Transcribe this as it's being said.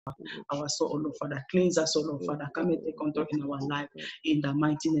our soul, oh Lord Father. Cleanse us, oh Lord Father. Come and take control in our life. In the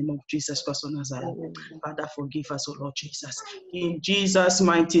mighty name of Jesus Christ of Nazareth. Father, forgive us, oh Lord Jesus. In Jesus'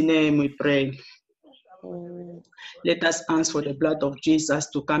 mighty name we pray. Let us ask for the blood of Jesus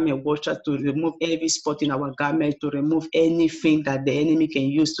to come and wash us, to remove every spot in our garment, to remove anything that the enemy can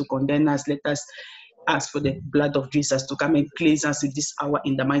use to condemn us. Let us ask for the blood of Jesus to come and cleanse us in this hour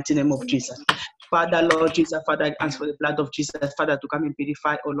in the mighty name of Jesus. Father, Lord Jesus, Father, I ask for the blood of Jesus, Father, to come and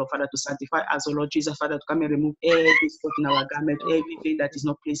purify, oh Lord, Father, to sanctify us, oh Lord Jesus, Father, to come and remove every spot in our garment, everything that is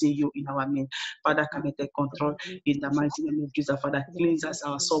not pleasing you in our midst. Father, come and take control in the mighty name of Jesus, Father, cleanse us,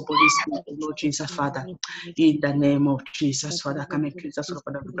 our soul, body, spirit, oh Lord Jesus, Father, in the name of Jesus, Father, come and cleanse us, oh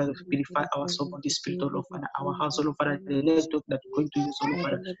Father, to purify our soul, body, spirit, oh Lord, Father, our house, oh Lord, Father, the network that we're going to use, oh Lord,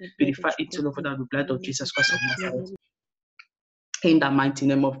 Father, purify it, oh Lord, Father, the blood of Jesus Christ of Nazareth. In the mighty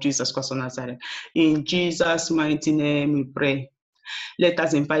name of Jesus Christ of Nazareth. In Jesus' mighty name we pray. Let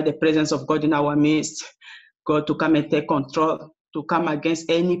us invite the presence of God in our midst. God to come and take control, to come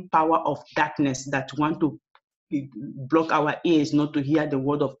against any power of darkness that want to block our ears, not to hear the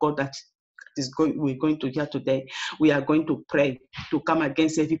word of God that we're going to hear today. We are going to pray to come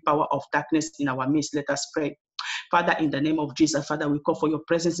against every power of darkness in our midst. Let us pray. Father, in the name of Jesus, Father, we call for your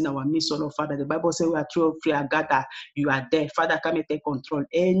presence in our midst, oh Lord, Father. The Bible says we are two or three are gathered. You are there. Father, come and take control.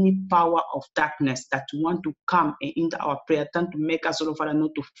 Any power of darkness that want to come into our prayer, turn to make us, oh Lord, Father,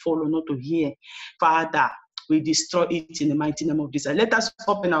 not to follow, not to hear. Father, we destroy it in the mighty name of Jesus. Let us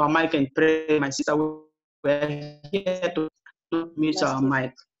open our mic and pray, my sister. We're here to mute our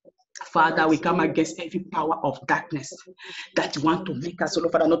mic. Father, we come against every power of darkness that want to make us, oh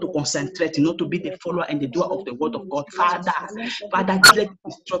Lord, Father, not to concentrate, not to be the follower and the doer of the word of God. Father, let it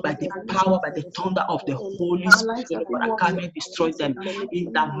destroy by the power, by the thunder of the Holy Spirit. Oh Lord, Father, come and destroy them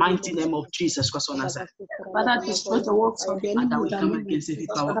in the mighty name of Jesus Christ of Nazareth. Father, destroy the works of the enemy. Father, we come against every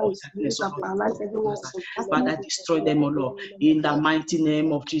power of darkness, oh Lord. Father, destroy them, oh Lord, in the mighty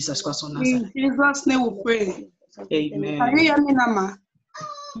name of Jesus Christ of Nazareth. In Jesus' name we pray. Amen. Can you hear me now, ma?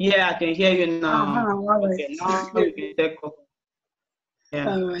 Yeah, I can hear you now. Okay, now you can take over.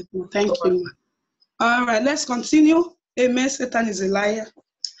 Yeah. All right, thank you. All right, let's continue. Amen. Satan is a liar.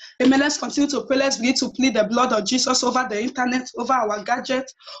 Amen. Let's continue to pray. Let's begin to plead the blood of Jesus over the internet, over our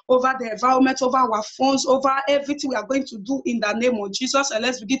gadgets, over the environment, over our phones, over everything we are going to do in the name of Jesus. And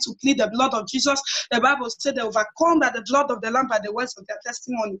let's begin to plead the blood of Jesus. The Bible said they overcome by the blood of the Lamb, by the words of their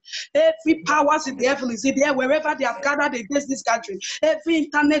testimony. Every powers in the heaven is there, wherever they have gathered against this gathering. Every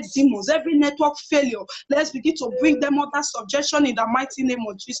internet demons, every network failure. Let's begin to bring them under subjection in the mighty name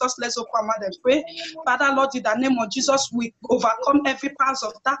of Jesus. Let's open our mouth and pray. Father, Lord, in the name of Jesus, we overcome every powers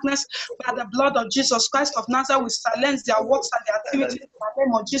of darkness. By the blood of Jesus Christ of Nazareth, we silence their works and their activities in the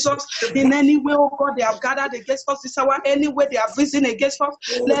name of Jesus. In any way, oh God, they have gathered against us this hour, any way they have risen against us,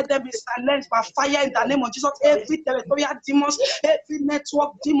 let them be silenced by fire in the name of Jesus. Every territorial demons, every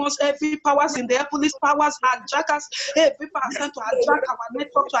network demons, every powers in the heavenly powers, hijack us, every person to hijack our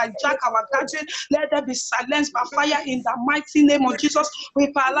network, to hijack our gadget, let them be silenced by fire in the mighty name of Jesus.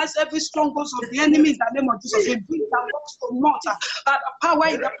 We paralyze every strongholds of the enemy in the name of Jesus. We bring their works to naught by the power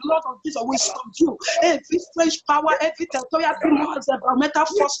in the blood of Jesus. We subdue every strange power, every territorial demon, environmental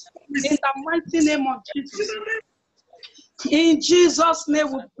force in the mighty name of Jesus. In Jesus'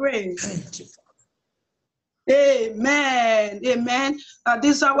 name we pray. Amen. Amen. At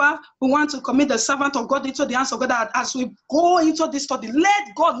this hour, we want to commit the servant of God into the hands of God. That as we go into this study,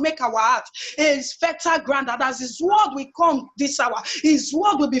 let God make our heart a fertile ground. That as His word will come this hour, His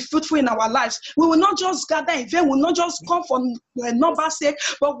word will be fruitful in our lives. We will not just gather in vain. We will not just come for a number's sake,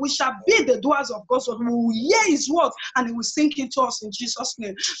 but we shall be the doers of God's word. We will hear His word and it will sink into us in Jesus'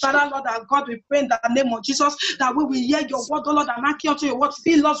 name. Father, Lord, our God, we pray in the name of Jesus that we will hear your word, oh Lord, and hearken unto your word.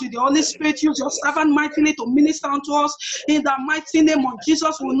 Fill us with the Holy Spirit. Use your servant mightily to minister unto us in the mighty name of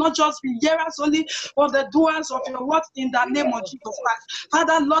Jesus. We will not just be hearers only, but the doers of your word in the name of Jesus Christ.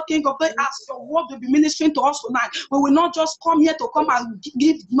 Father, Lord, King of glory, as your word will be ministering to us tonight, we will not just come here to come and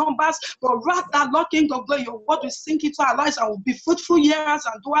give numbers, but rather, Lord, King of glory, your word will sink into our lives and will be fruitful hearers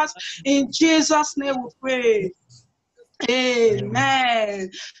and doers. In Jesus' name we pray.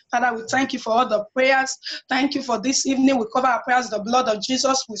 Amen. Father, we thank you for all the prayers. Thank you for this evening. We cover our prayers, the blood of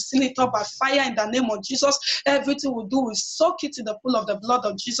Jesus. We seal it up by fire in the name of Jesus. Everything we do, we soak it in the pool of the blood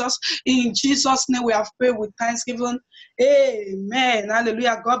of Jesus. In Jesus' name, we have prayed with thanksgiving. Amen.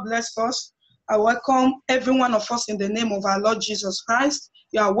 Hallelujah. God bless us. I welcome every one of us in the name of our Lord Jesus Christ.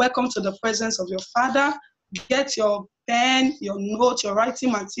 You are welcome to the presence of your Father. Get your pen, your note, your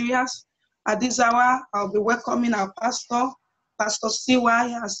writing materials. At this hour, I'll be welcoming our pastor, Pastor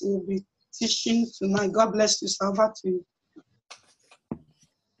CY, as he will be teaching tonight. God bless you, sir. Over to you.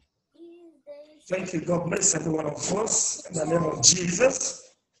 Thank you. God bless every one of us. In the name of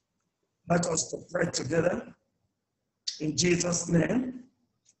Jesus, let us to pray together. In Jesus' name.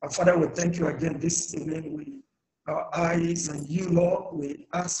 Our Father, we thank you again this evening with our eyes and you, Lord. We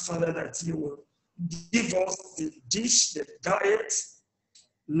ask, Father, that you will give us the dish, the diet,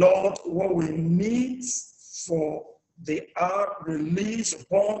 Lord, what we need for the hour release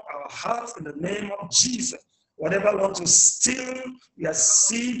upon our hearts in the name of Jesus. Whatever Lord to steal your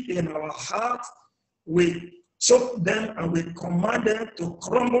seed in our heart, we choke them and we command them to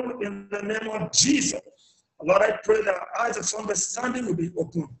crumble in the name of Jesus. Lord, I pray that our eyes of understanding will be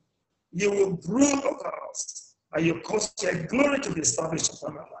open. You will brood over us and you cause your glory to be established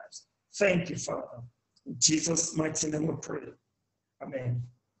upon our lives. Thank you, Father. In Jesus' mighty name we pray. Amen.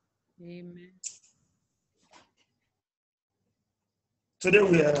 Amen. Today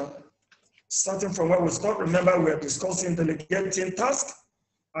we are starting from where we stopped. Remember, we are discussing delegating tasks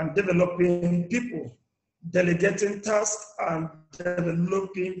and developing people. Delegating tasks and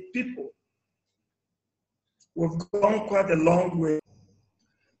developing people. We've gone quite a long way.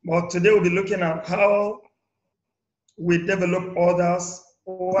 But today we'll be looking at how we develop others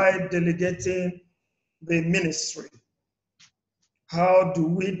while delegating the ministry. How do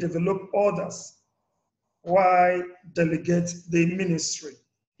we develop others while delegate the ministry?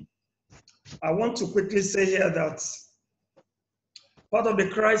 I want to quickly say here that part of the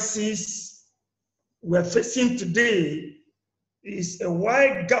crisis we're facing today is a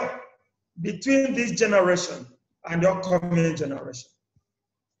wide gap between this generation and the upcoming generation.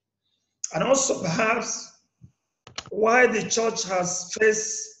 And also perhaps why the church has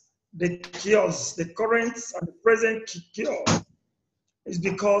faced the chaos, the current and the present chaos, is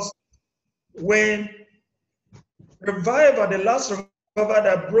because when revival, the last revival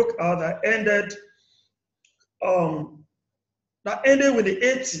that broke out, that ended with the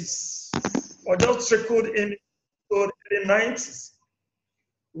 80s, or just trickled in the 90s.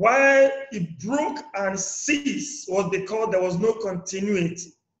 Why it broke and ceased was because there was no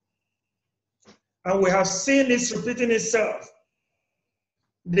continuity. And we have seen this repeating itself.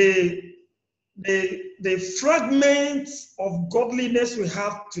 The fragments of godliness we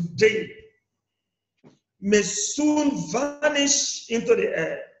have today may soon vanish into the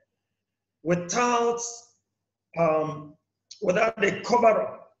air without a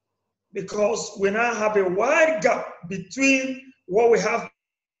cover-up, because we now have a wide gap between what we have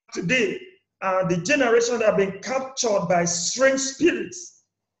today and the generation that have been captured by strange spirits,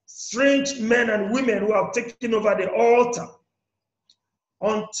 strange men and women who have taken over the altar,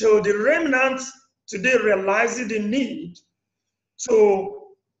 until the remnant today realizes the need to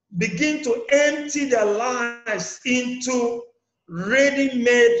begin to empty their lives into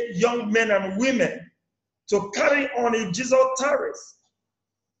ready-made young men and women to carry on if Jesus tarries.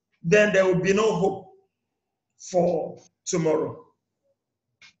 Then there will be no hope for tomorrow.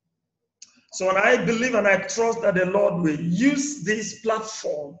 So and I believe and I trust that the Lord will use this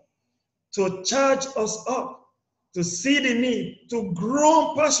platform to charge us up, to see the need, to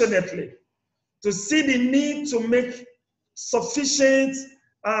grow passionately, to see the need to make sufficient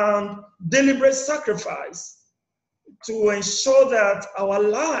and deliberate sacrifice to ensure that our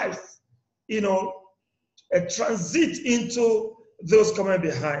life, transit into those coming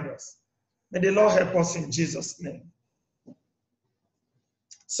behind us. May the Lord help us in Jesus' name.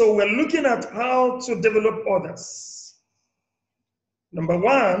 So we're looking at how to develop others. Number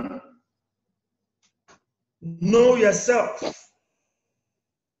one, know yourself.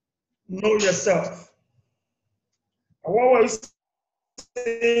 Know yourself. And what was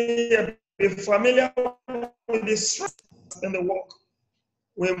saying, be familiar with the strength in the work.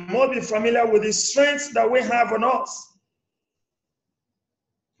 We must be familiar with the strengths that we have on us,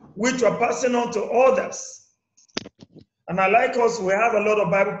 which we're passing on to others. And I like us, we have a lot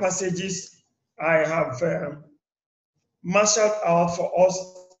of Bible passages I have marshaled out for us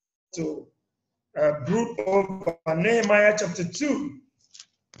to brood over. Nehemiah chapter 2.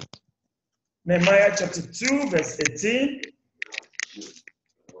 Nehemiah chapter 2, verse 18.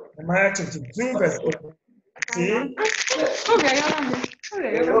 Nehemiah chapter 2, verse 18.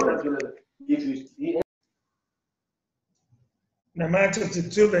 Nehemiah chapter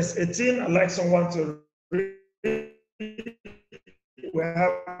 2, verse 18. I'd like someone to read. We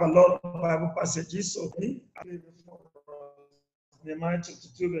have a lot of Bible passages, so Nehemiah chapter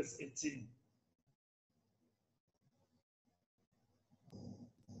 2, verse 18.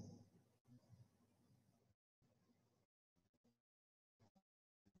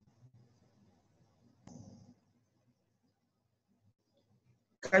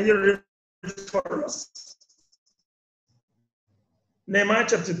 Can you read it for us? Nehemiah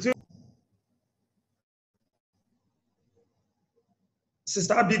chapter 2.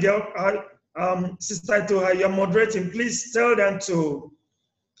 Sister Abigail, Sister Itoha, you're moderating. Please tell them to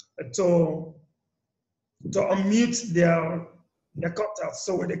unmute their contacts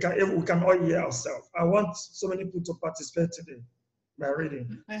so we can all hear ourselves. I want so many people to participate today by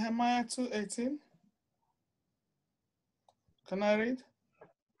reading. Nehemiah 2:18. Can I read?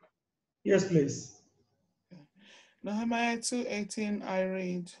 Yes, please. Nehemiah 2:18, I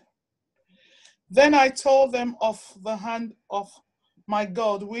read. Then I told them of the hand of my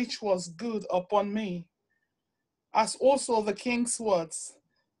God, which was good upon me, as also the king's words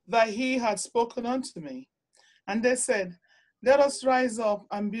that he had spoken unto me. And they said, let us rise up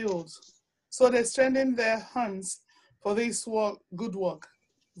and build. So they strengthened their hands for this work, good work.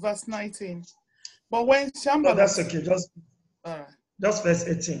 Verse 19. But when Sanballat... No, that's okay. Just verse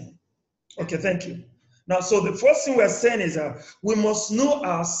 18. Okay, thank you. Now, so the first thing we're saying is that we must know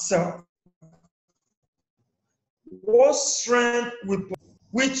ourselves. What strength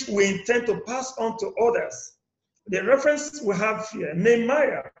which we intend to pass on to others. The reference we have here,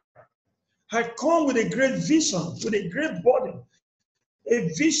 Nehemiah had come with a great vision, with a great burden, a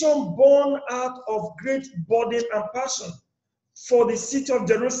vision born out of great burden and passion for the city of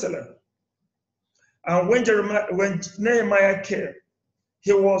Jerusalem. And when Nehemiah came,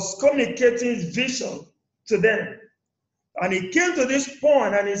 he was communicating his vision to them. And he came to this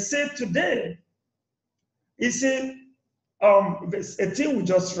point and he said today, he said, verse 18 we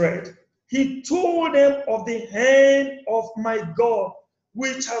just read, he told them of the hand of my God,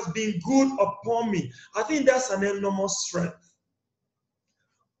 which has been good upon me. I think that's an enormous strength.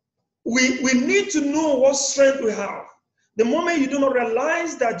 We need to know what strength we have. The moment you do not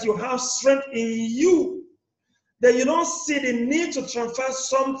realize that you have strength in you, then you don't see the need to transfer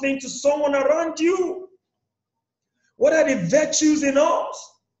something to someone around you. What are the virtues in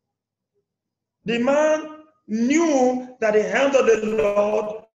us? The man knew that the hand of the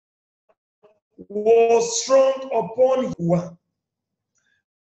Lord was strong upon him.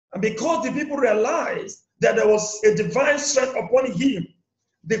 And because the people realized that there was a divine strength upon him,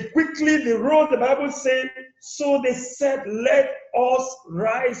 they wrote, the Bible said, so they said, let us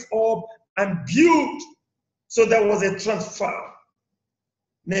rise up and build. So there was a transfer.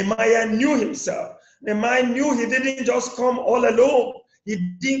 Nehemiah knew himself. Nehemiah knew he didn't just come all alone. He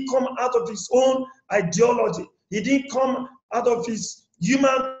didn't come out of his own ideology. He didn't come out of his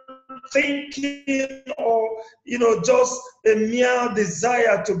human thinking or, just a mere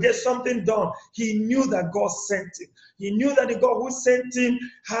desire to get something done. He knew that God sent him. He knew that the God who sent him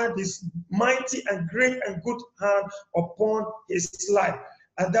had this mighty and great and good hand upon his life.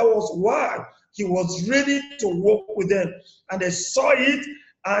 And that was why he was ready to walk with them. And they saw it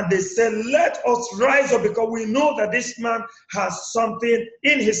and they said, let us rise up because we know that this man has something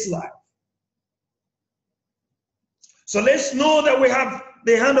in his life. So let's know that we have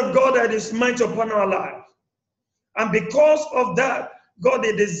the hand of God that is mighty upon our life. And because of that, God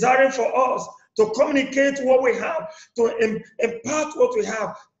is desiring for us to communicate what we have, to impart what we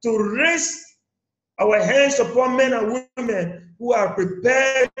have, to raise our hands upon men and women who are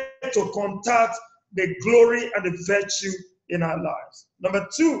prepared to contact the glory and the virtue in our lives. Number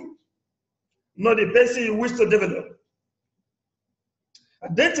two, know the person you wish to develop.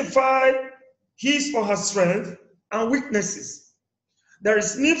 Identify his or her strength and weaknesses. There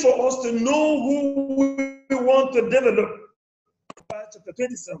is need for us to know who we want to develop. Chapter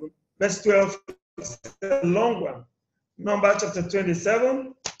 27, verse 12 is a long one. Numbers chapter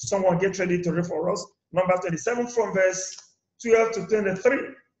 27, someone get ready to read for us. Numbers 27 from verse 12 to 23.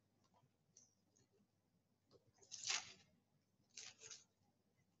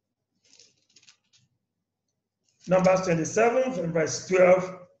 Numbers 27 from verse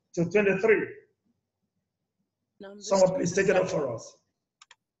 12 to 23. Someone please take it up for us.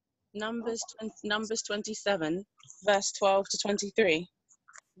 Numbers 27, verse 12 to 23.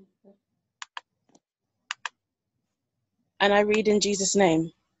 And I read in Jesus' name.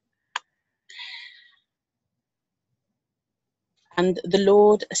 And the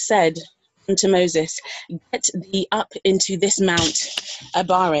Lord said unto Moses, get thee up into this mount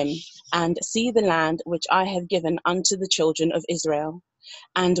Abarim, and see the land which I have given unto the children of Israel.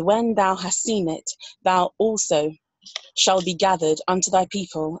 And when thou hast seen it, thou also shall be gathered unto thy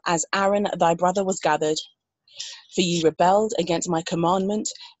people, as Aaron thy brother was gathered. For ye rebelled against my commandment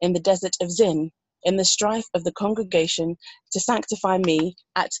in the desert of Zin, in the strife of the congregation, to sanctify me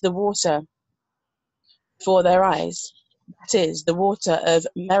at the water for their eyes, that is, the water of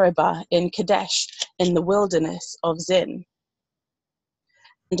Meribah in Kadesh, in the wilderness of Zin.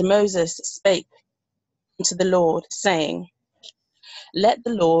 And Moses spake unto the Lord, saying, let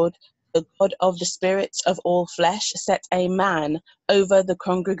the Lord the God of the spirits of all flesh set a man over the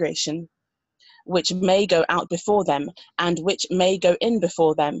congregation, which may go out before them, and which may go in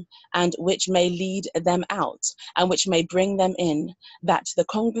before them, and which may lead them out, and which may bring them in, that the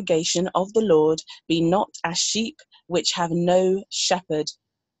congregation of the Lord be not as sheep which have no shepherd.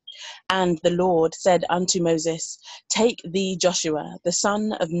 And the Lord said unto Moses, Take thee Joshua, the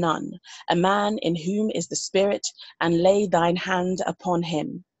son of Nun, a man in whom is the Spirit, and lay thine hand upon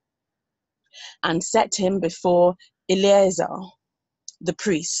him, and set him before Eleazar the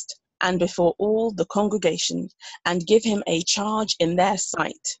priest, and before all the congregation, and give him a charge in their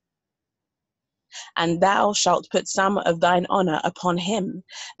sight. And thou shalt put some of thine honor upon him,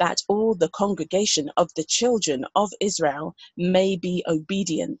 that all the congregation of the children of Israel may be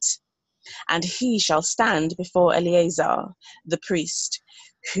obedient. And he shall stand before Eleazar the priest,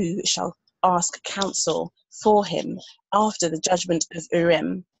 who shall ask counsel for him after the judgment of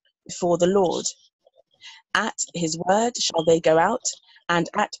Urim before the Lord. At his word shall they go out, and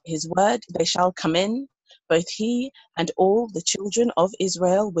at his word they shall come in, both he and all the children of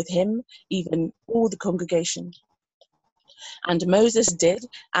Israel with him, even all the congregation. And Moses did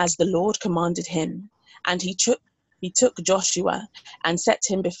as the Lord commanded him, and he took Joshua and set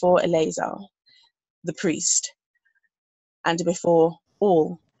him before Eleazar the priest, and before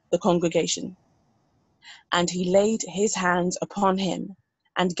all the congregation. And he laid his hands upon him,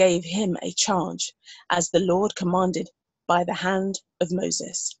 and gave him a charge, as the Lord commanded by the hand of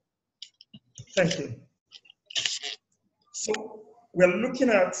Moses. Thank you. So we're looking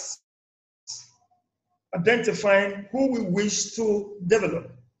at identifying who we wish to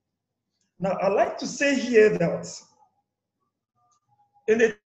develop. Now, I'd like to say here that in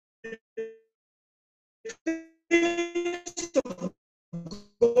the taste of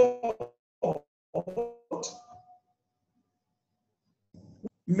God,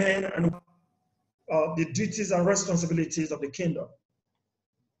 men and the duties and responsibilities of the kingdom.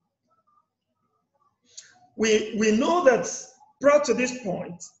 We know that prior to this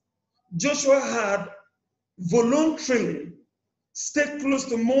point, Joshua had voluntarily stayed close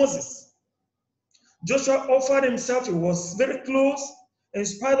to Moses. Joshua offered himself. He was very close, in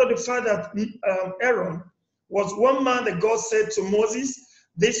spite of the fact that Aaron was one man that God said to Moses,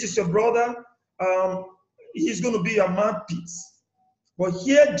 this is your brother, he's going to be your mouthpiece. But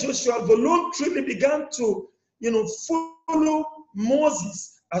here Joshua voluntarily began to, follow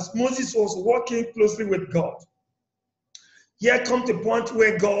Moses as Moses was working closely with God. Here comes the point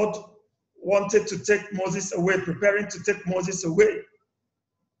where God wanted to take Moses away, preparing to take Moses away.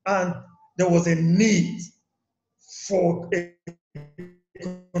 And there was a need for a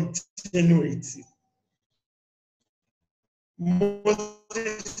continuity.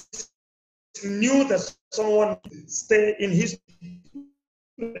 Moses knew that someone stay in his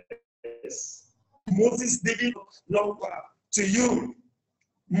place. Moses didn't look to you.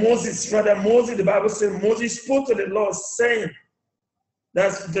 Moses, the Bible says, Moses spoke to the Lord, saying,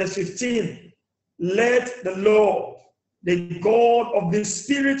 that's verse 15, let the Lord, the God of the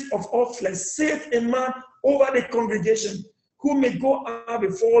spirit of all flesh, set a man over the congregation, who may go out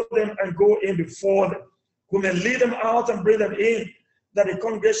before them and go in before them, who may lead them out and bring them in, that the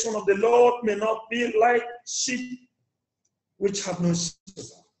congregation of the Lord may not be like sheep which have no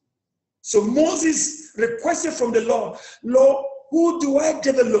shepherd. So Moses requested from the Lord, Lord, who do I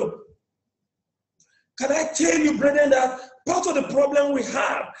develop? Can I tell you, brethren, that part of the problem we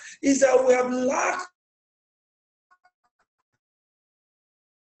have is that we have lacked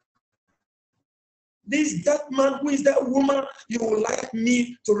that man, who is that woman you would like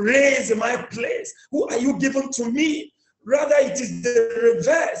me to raise in my place? Who are you giving to me? Rather, it is the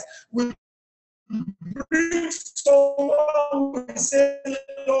reverse. We bring someone who say,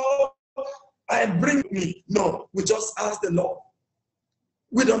 Lord, I bring me. No, we just ask the Lord.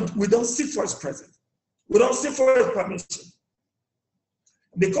 We don't seek for his presence. We don't seek for his permission.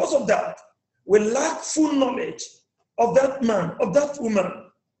 Because of that, we lack full knowledge of that man, of that woman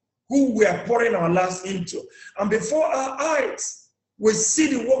who we are pouring our lives into. And before our eyes, we see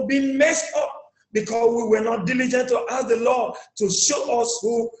the work being messed up because we were not diligent to ask the Lord to show us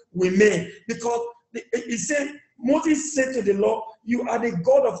who we made. Because he said, Moses said to the Lord, you are the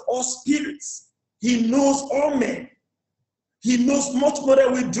God of all spirits. He knows all men. He knows much more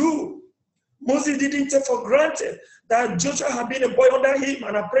than we do. Moses didn't take for granted that Joshua had been a boy under him,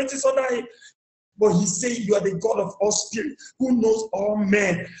 an apprentice under him. But he said, you are the God of all spirits, who knows all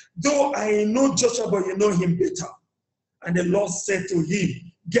men. Though I know Joshua, but you know him better. And the Lord said to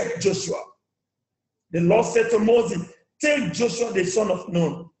him, get Joshua. The Lord said to Moses, take Joshua the son of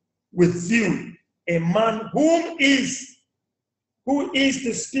Nun with you, a man who is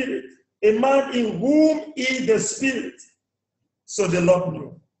the Spirit a man in whom is the Spirit. So the Lord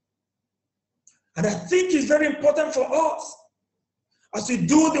knew. And I think it's very important for us as we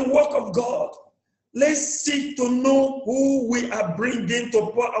do the work of God. Let's seek to know who we are bringing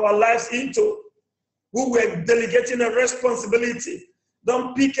to pour our lives into, who we're delegating a responsibility.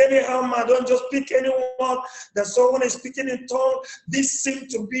 Don't pick any hammer. Don't just pick anyone that someone is speaking in tongues. This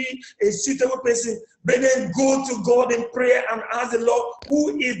seems to be a suitable person. But then go to God in prayer and ask the Lord,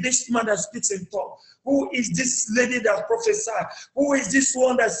 who is this man that speaks in tongues? Who is this lady that prophesies? Who is this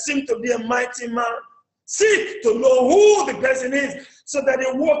one that seems to be a mighty man? Seek to know who the person is, so that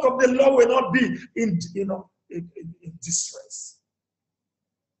the work of the Lord will not be in distress.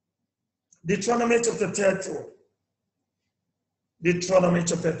 Deuteronomy chapter 31. Deuteronomy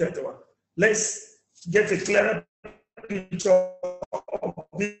chapter 31. Let's get a clearer picture of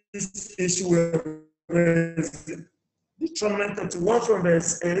this issue we're raising. Deuteronomy 31 from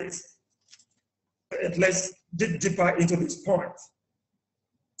verse 8. And let's dig deeper into this point.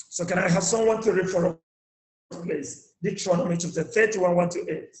 So can I have someone to read for us, please? Deuteronomy chapter 31, 1 to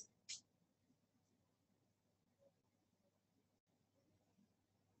 8.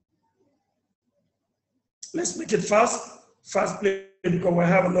 Let's make it fast, please, because we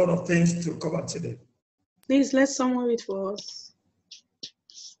have a lot of things to cover today. Please let someone read for us.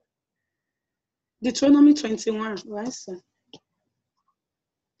 Deuteronomy 21, right, sir?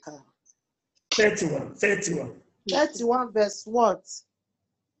 31 verse what?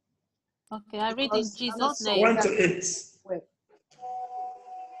 Okay, I read in Jesus' name. 1 to 8.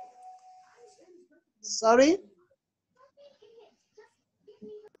 Sorry?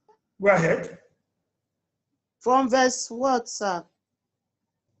 Go ahead. From verse what, sir?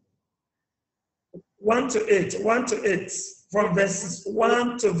 1 to 8. 1 to 8. From verses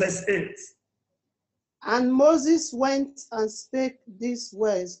 1 to verse 8. And Moses went and spake these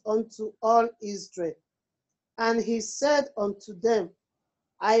words unto all Israel. And he said unto them,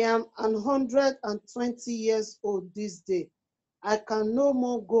 I am 120 years old this day. I can no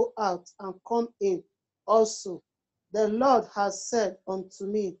more go out and come in. Also, the Lord has said unto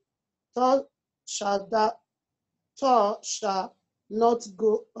me, thou shalt not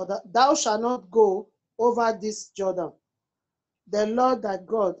go over this Jordan. The Lord thy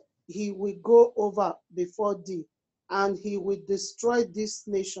God, he will go over before thee, and he will destroy these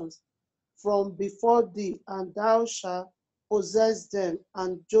nations from before thee, and thou shalt possess them.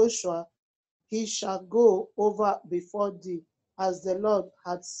 And Joshua, he shall go over before thee, as the Lord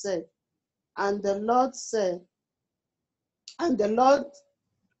had said. And the Lord said, and the Lord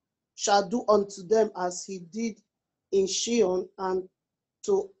shall do unto them as he did in Sihon and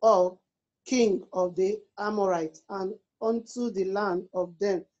to Og, king of the Amorites, and unto the land of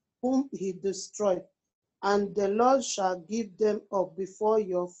them whom he destroyed. And the Lord shall give them up before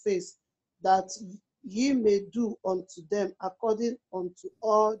your face, that ye may do unto them according unto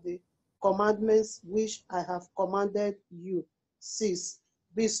all the commandments which I have commanded you. 6.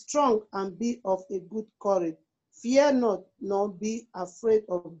 Be strong and be of a good courage. Fear not, nor be afraid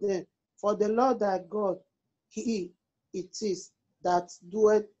of them. For the Lord thy God, he it is that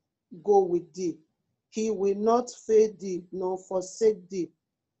doeth go with thee. He will not fail thee, nor forsake thee.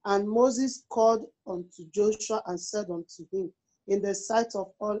 And Moses called unto Joshua and said unto him in the sight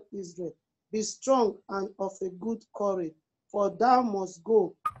of all Israel, Be strong and of a good courage, for thou must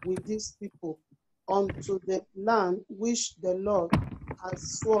go with these people unto the land which the Lord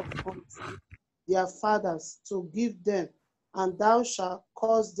has sworn unto their fathers to give them, and thou shalt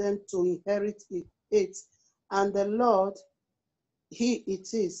cause them to inherit it. And the Lord, he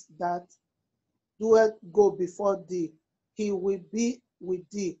it is that doeth go before thee. He will be with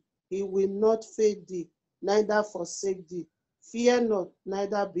thee. He will not fail thee, neither forsake thee. Fear not,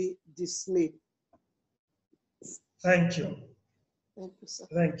 neither be dismayed. Thank you. Thank you, sir.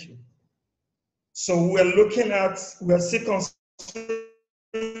 Thank you. So we're still considering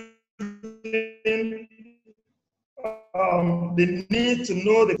the need to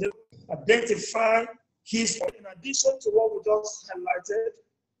know, identify his. In addition to what we just highlighted,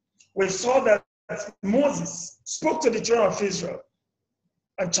 we saw that Moses spoke to the children of Israel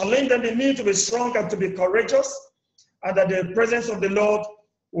and challenged them the need to be strong and to be courageous, and that the presence of the Lord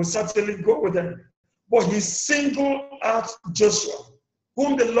will certainly go with them. But he singled out Joshua,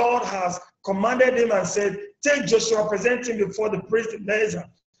 whom the Lord has commanded him and said, Take Joshua, present him before the priest Eleazar,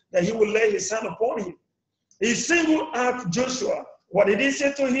 that he will lay his hand upon him. He singled out Joshua. What did he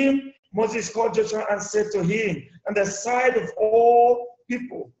say to him? Moses called Joshua and said to him, On the side of all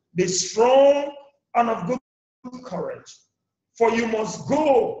people, be strong and of good courage, for you must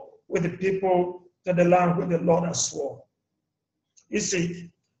go with the people to the land where the Lord has sworn. You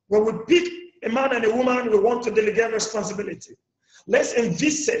see, When we pick a man and a woman, we want to delegate responsibility. Let's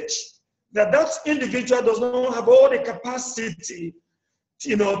envisage that that individual does not have all the capacity,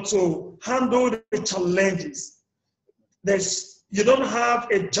 to handle the challenges. You don't have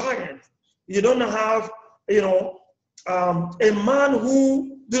a giant. You don't have, a man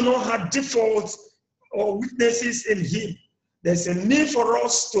who do not have defaults or weaknesses in him. There's a need for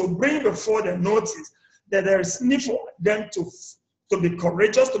us to bring before the notice that there is need for them to be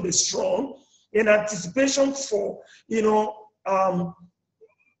courageous, to be strong, in anticipation for,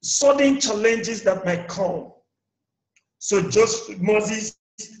 sudden challenges that might come. So just Moses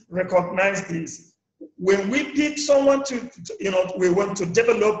recognized this. When we pick someone we want to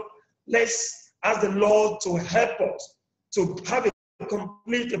develop, let's ask the Lord to help us to have a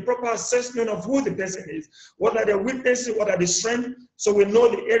proper assessment of who the person is. What are their weaknesses? What are the strengths? So we know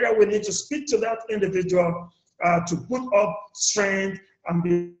the area we need to speak to that individual to put up strength and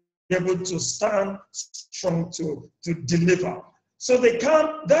be able to stand strong to deliver. So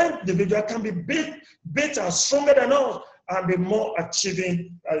that individual can be better, stronger than us, and be more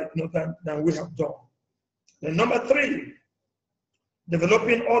achieving than we have done. And number 3,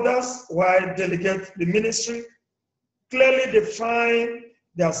 developing others while delegate the ministry. Clearly define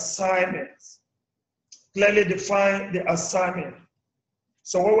the assignments. Clearly define the assignment.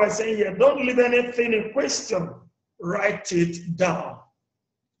 So what we're saying here, don't leave anything in question. Write it down.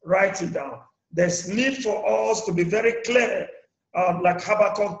 Write it down. There's need for us to be very clear. Like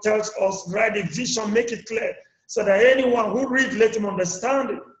Habakkuk tells us, write the vision, make it clear, so that anyone who reads, let him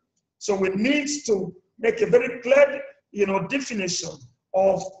understand it. So we need to make a very clear, definition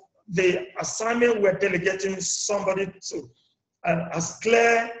of the assignment we're delegating somebody to, and as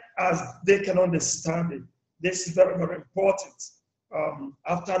clear as they can understand it. This is very, very important.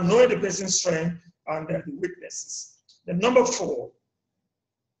 After knowing the person's strength and the weaknesses. Then number four,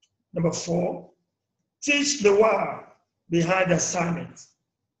 teach the why behind the assignment.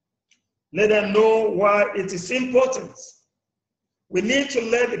 Let them know why it is important. We need to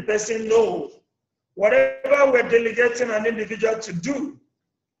let the person know whatever we're delegating an individual to do,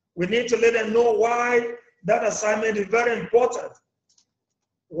 we need to let them know why that assignment is very important.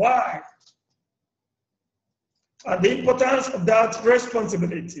 Why? And the importance of that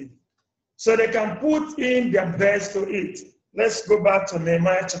responsibility, so they can put in their best to it. Let's go back to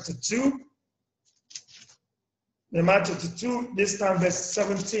Nehemiah chapter 2. Nehemiah chapter 2, this time verse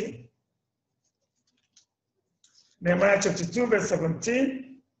 17. Nehemiah chapter 2, verse 17.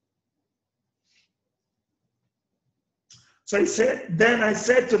 So he said, then I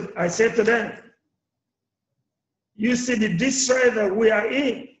said to them, you see the distress that we are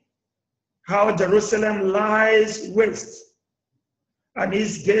in, how Jerusalem lies waste, and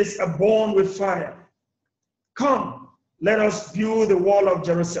its gates are burned with fire. Come, let us build the wall of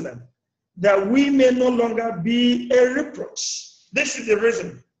Jerusalem, that we may no longer be a reproach. This is the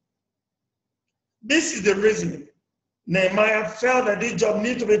reason. This is the reason Nehemiah felt that this job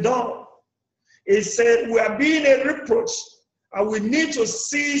needs to be done. He said, we are being a reproach, and we need to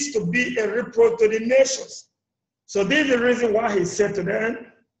cease to be a reproach to the nations. So this is the reason why he said to them,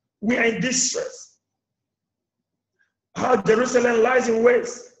 we are in distress. How Jerusalem lies in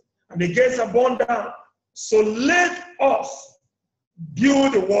waste, and the gates are burned down. So let us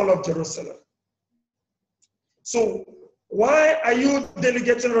build the wall of Jerusalem. So why are you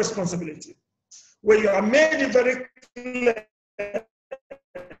delegating responsibility? Well, you are made it very clear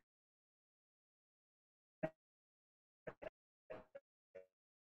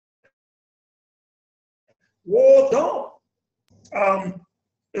well done.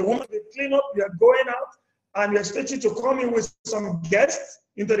 A woman will clean up, you are going out, and you expect you to come in with some guests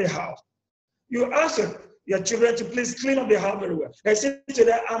into the house. You ask your children to please clean up the house very well. They say to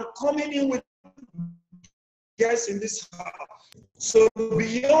them, I'm coming in with guests in this house. So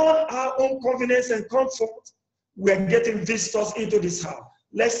beyond our own convenience and comfort, we are getting visitors into this house.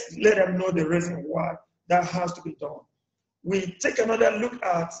 Let's let them know the reason why that has to be done. We take another look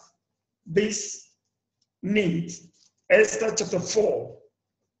at this need. Esther chapter 4.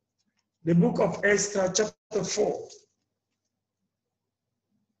 The book of Esther chapter 4.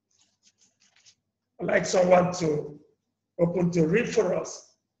 I'd like someone to open to read for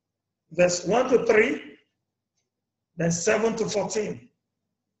us. Verse 1 to 3, then 7 to 14.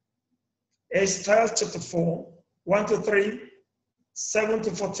 Esther chapter 4, 1 to 3, 7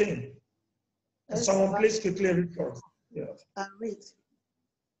 to 14. And someone please quickly read for us. Yeah. I read.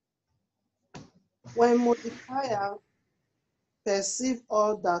 When Mordecai perceived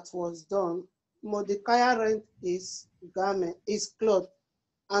all that was done, Mordecai rent his garment, his cloth,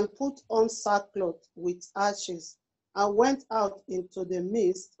 and put on sackcloth with ashes, and went out into the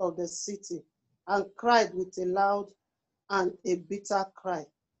midst of the city, and cried with a loud and a bitter cry,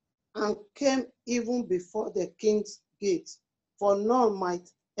 and came even before the king's gate, for none might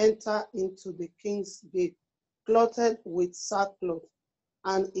enter into the king's gate, clothed with sackcloth.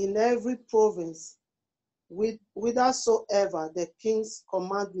 And in every province, whithersoever the king's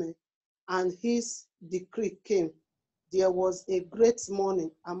commandment and his decree came, there was a great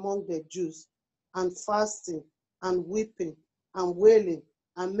mourning among the Jews, and fasting, and weeping, and wailing,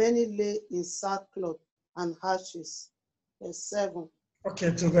 and many lay in sackcloth and ashes. Verse 7.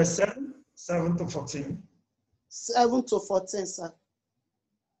 Okay, to verse 7, 7 to 14. 7 to 14, sir.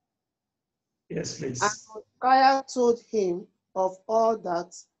 Yes, please. And Mordecai told him of all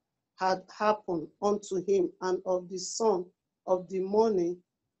that had happened unto him, and of the sum of the money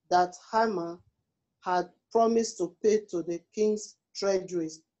that Haman had promised to pay to the king's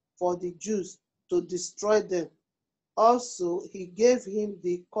treasuries for the Jews to destroy them. Also, he gave him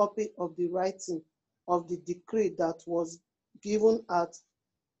the copy of the writing of the decree that was given at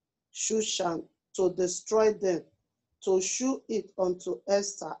Shushan to destroy them, to shew it unto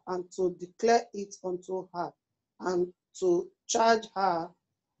Esther, and to declare it unto her, and to charge her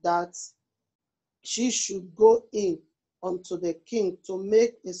that she should go in unto the king to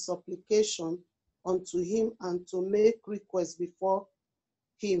make a supplication unto him, and to make request before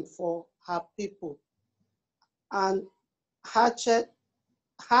him for her people. And Hatshepsut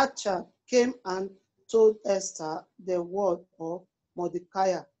came and told Esther the word of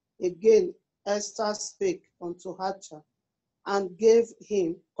Mordecai. Again, Esther spake unto Hatshepsut, and gave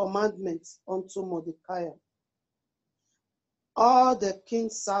him commandments unto Mordecai. All the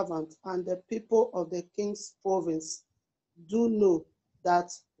king's servants and the people of the king's province do know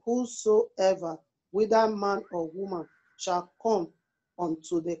that whosoever, whether man or woman, shall come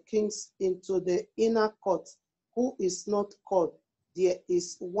unto the king's into the inner court, who is not called, there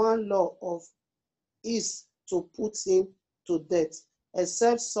is one law of is to put him to death,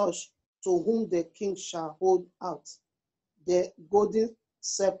 except such to whom the king shall hold out the golden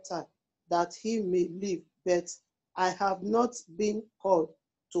scepter, that he may live. But I have not been called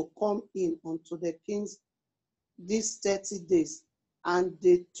to come in unto the king's these 30 days. And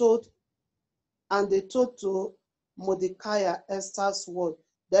they told to Mordecai Esther's word.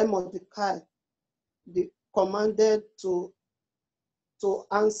 Then Mordecai commanded to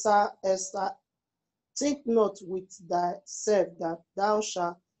answer Esther, think not with thyself that thou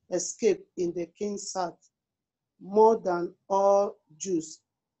shalt escape in the king's sight more than all Jews.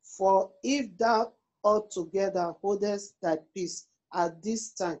 For if thou altogether holdest thy peace at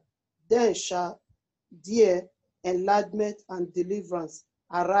this time, then shall there enlargement and deliverance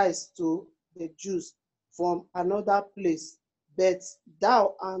arise to the Jews from another place. But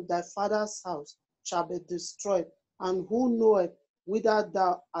thou and thy father's house shall be destroyed. And who knoweth whither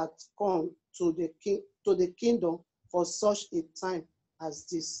thou art come to the kingdom for such a time as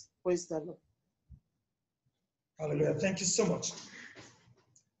this? Praise the Lord. Hallelujah. Thank you so much.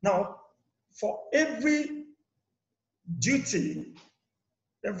 Now, for every duty,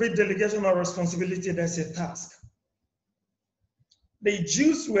 every delegation or responsibility, there's a task. The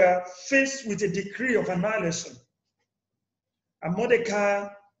Jews were faced with a decree of annihilation, and Mordecai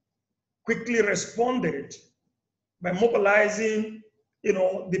quickly responded by mobilizing,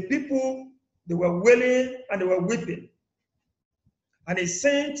 the people. They were wailing and they were weeping. And he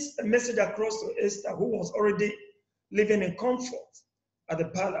sent a message across to Esther, who was already living in comfort at the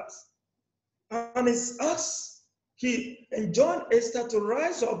palace. And he enjoined Esther to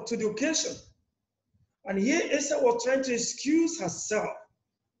rise up to the occasion. And here Esther was trying to excuse herself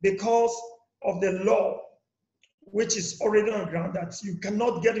because of the law, which is already on ground that you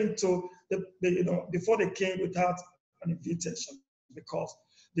cannot get into before the king without an invitation, because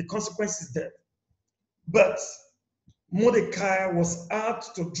the consequence is death. But Mordecai was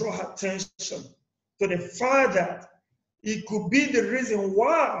apt to draw her attention to the fact that it could be the reason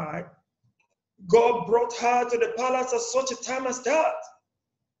why God brought her to the palace at such a time as that.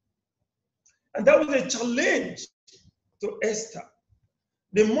 And that was a challenge to Esther.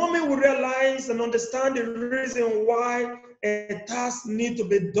 The moment we realize and understand the reason why a task needs to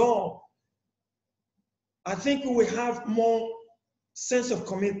be done, I think we will have more sense of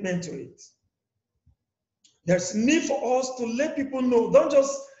commitment to it. There's need for us to let people know, don't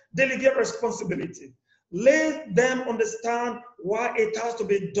just delegate responsibility. Let them understand why it has to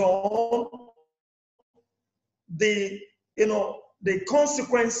be done, the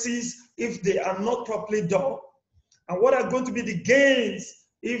consequences if they are not properly done, and what are going to be the gains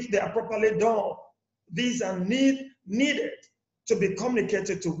if they are properly done. These are needed to be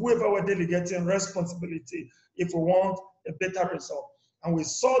communicated to whoever we're delegating responsibility if we want a better result. And we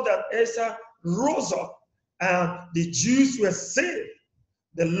saw that Esther rose up and the Jews were saved.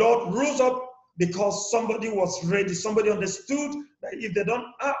 The Lord rose up because somebody was ready. Somebody understood that if they don't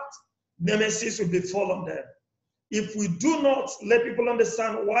act, nemesis will befall on them. If we do not let people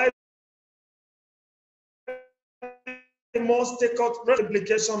understand why they must take out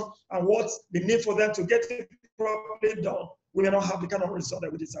implication and what's the need for them to get it properly done, we may not have the kind of result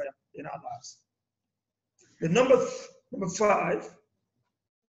that we desire in our lives. The number 5,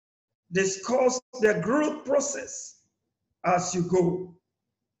 discuss the growth process as you go.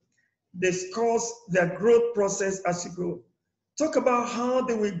 Discuss the growth process as you go. Talk about how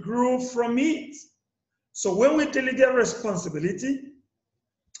they will grow from it. So when we delegate responsibility,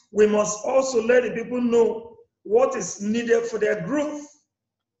 we must also let the people know what is needed for their growth,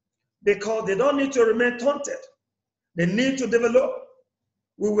 because they don't need to remain taunted. They need to develop.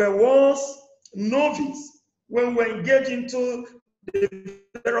 We were once novice when we were engaged into the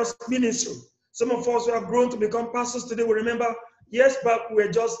various ministry. Some of us who have grown to become pastors today will remember years back we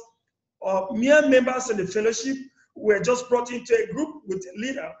were just mere members in the fellowship. We were just brought into a group with a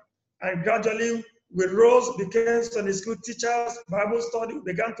leader, and gradually we rose, became Sunday school teachers, Bible study, we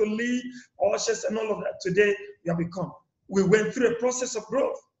began to lead, ushers, and all of that. Today we have become. We went through a process of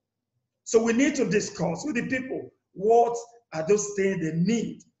growth. So we need to discuss with the people what are those things they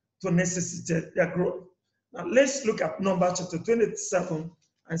need to necessitate their growth. Now let's look at Numbers chapter 27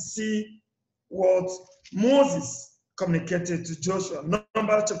 and see what Moses communicated to Joshua.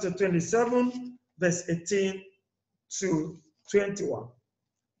 Numbers chapter 27, verse 18 to 21.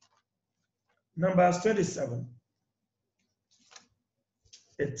 Numbers 27,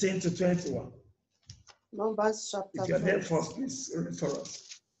 18 to 21. Numbers chapter If you're there 20. first, please read for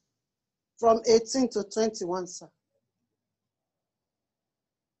us. From 18 to 21, sir.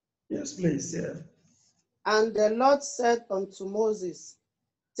 Yes, please, yeah. And the Lord said unto Moses,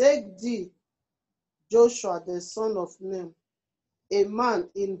 take thee Joshua the son of Nun, a man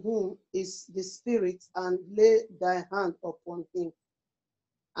in whom is the Spirit, and lay thy hand upon him,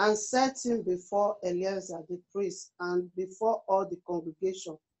 and set him before Eleazar the priest, and before all the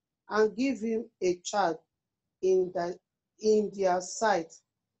congregation, and give him a charge in their sight,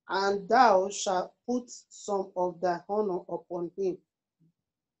 and thou shalt put some of thy honor upon him,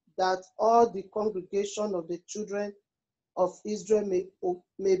 that all the congregation of the children of Israel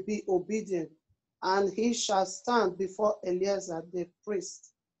may be obedient. And he shall stand before Eleazar the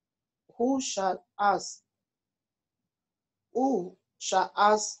priest, who shall ask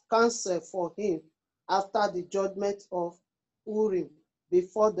counsel for him after the judgment of Urim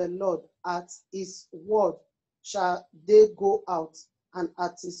before the Lord. At his word shall they go out, and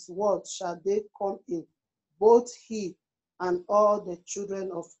at his word shall they come in, both he and all the children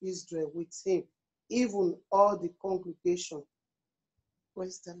of Israel with him, even all the congregation.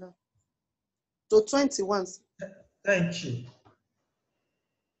 Praise the Lord. To 21. Thank you.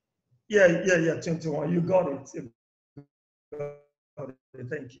 Yeah, 21. You got it.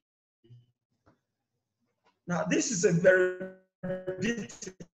 Thank you. Now, this is a very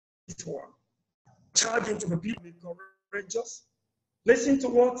beautiful one. Charging to the people, be courageous. Listen to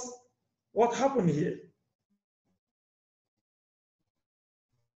what happened here.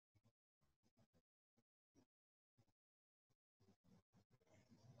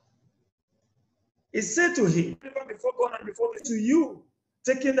 He said to him, before God and before to you,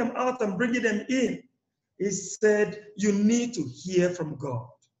 taking them out and bringing them in, he said, you need to hear from God.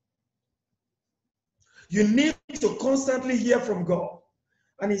 You need to constantly hear from God.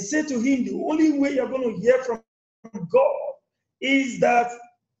 And he said to him, the only way you're going to hear from God is that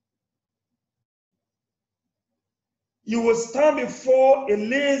you will stand before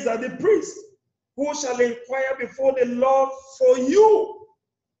Eleazar the priest, who shall inquire before the Lord for you.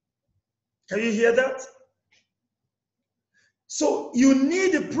 Can you hear that? So you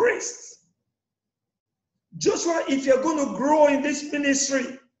need a priest. Joshua, if you're going to grow in this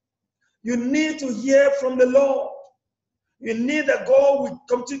ministry, you need to hear from the Lord. You need that God will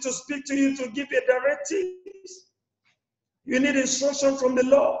continue to speak to you to give you directives. You need instruction from the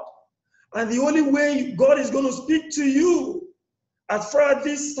Lord. And the only way God is going to speak to you, as far as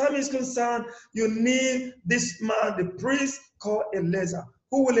this time is concerned, you need this man, the priest called Eleazar,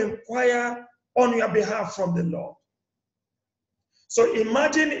 who will inquire on your behalf from the Lord. So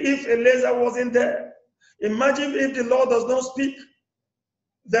imagine if Eleazar wasn't there. Imagine if the Lord does not speak,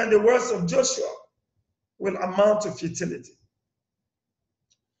 then the words of Joshua will amount to futility.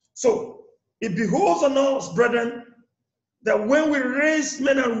 So it behoves on us, brethren, that when we raise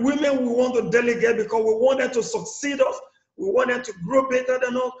men and women, we want to delegate because we want them to succeed us. We want them to grow better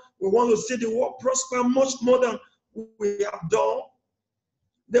than us. We want to see the work prosper much more than we have done.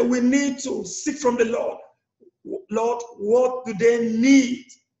 Then we need to seek from the Lord. Lord, what do they need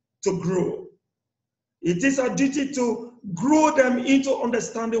to grow? It is our duty to grow them into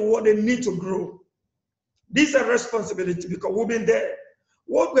understanding what they need to grow. This is a responsibility because we've been there.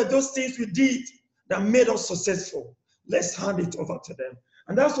 What were those things we did that made us successful? Let's hand it over to them.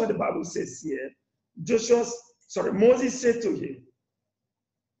 And that's what the Bible says here. Moses said to him,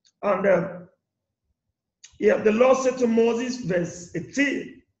 and the Lord said to Moses, verse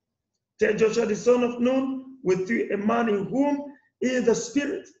 18, tell Joshua the son of Nun, with you a man in whom is the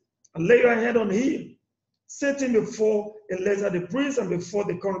Spirit, and lay your hand on him. Set him before Eleazar the priest and before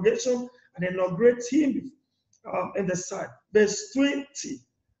the congregation, and inaugurate him in the sight. Verse 20,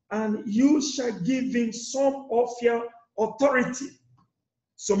 and you shall give him some of your authority.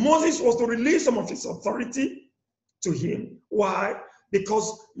 So Moses was to release some of his authority to him. Why?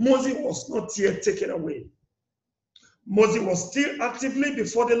 Because Moses was not yet taken away. Moses was still actively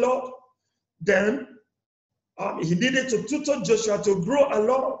before the Lord. Then he needed to tutor Joshua to grow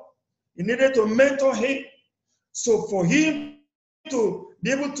along. He needed to mentor him. So for him to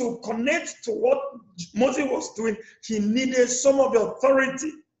be able to connect to what Moses was doing, he needed some of the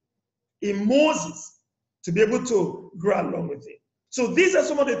authority in Moses to be able to grow along with him. So these are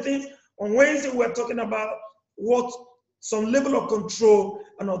some of the things. On Wednesday, we're talking about what some level of control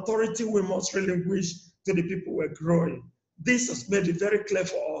and authority we must relinquish to the people we're growing. This has made it very clear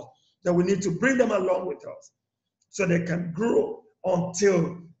for us that we need to bring them along with us so they can grow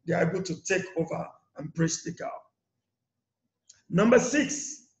until they're able to take over and bridge the gap. Number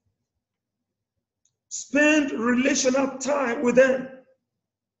 6, spend relational time with them.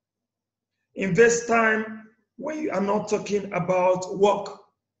 Invest time when you are not talking about work.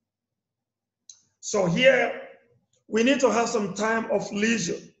 So here, we need to have some time of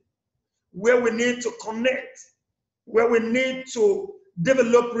leisure where we need to connect, where we need to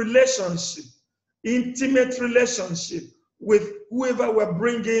develop relationship, intimate relationship with whoever we're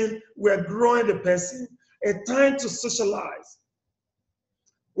bringing, we're growing the person, a time to socialize.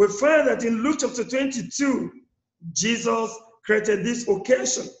 We find that in Luke chapter 22, Jesus created this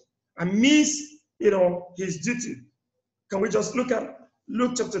occasion and missed, his duty. Can we just look at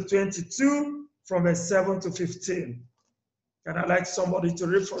Luke chapter 22 from verse 7 to 15? And I'd like somebody to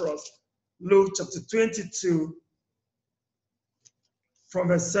read for us. Luke chapter 22 from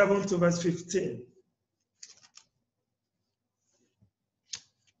verse 7 to verse 15.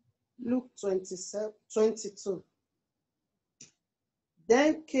 Luke 22.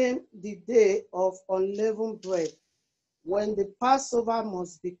 Then came the day of unleavened bread, when the Passover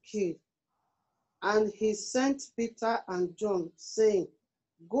must be killed. And he sent Peter and John, saying,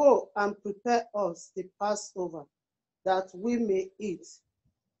 Go and prepare us the Passover, that we may eat.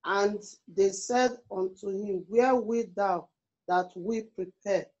 And they said unto him, Where wilt thou that we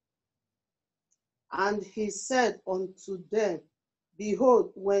prepare? And he said unto them,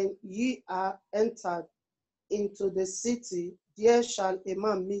 Behold, when ye are entered into the city, there shall a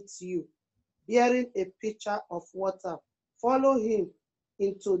man meet you, bearing a pitcher of water. Follow him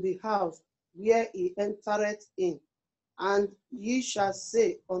into the house where he entereth in. And ye shall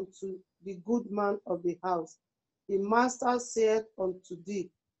say unto the good man of the house, The master saith unto thee,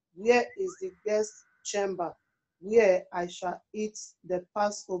 Where is the guest chamber, where I shall eat the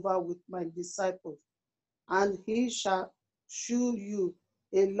Passover with my disciples? And he shall shew you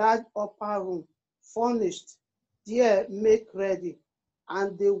a large upper room, furnished. There make ready.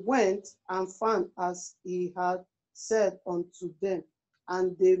 And they went and found as he had said unto them,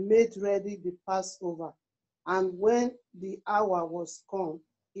 and they made ready the Passover. And when the hour was come,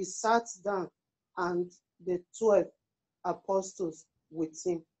 he sat down, and the 12 apostles with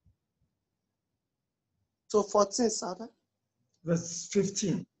him. So 14, Sada. Verse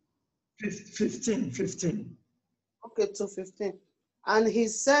 15. 15. Okay, to 15. And he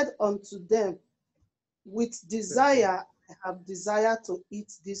said unto them, With desire I have desired to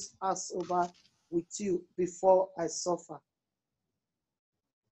eat this Passover with you before I suffer.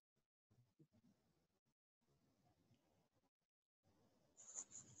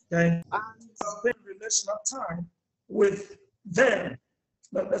 And spend relational time with them.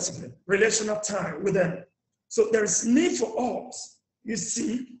 That's okay. Relational time with them. So there is need for us. You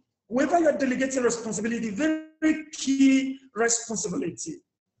see, whenever you're delegating responsibility, very key responsibility,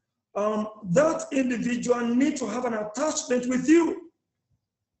 that individual needs to have an attachment with you.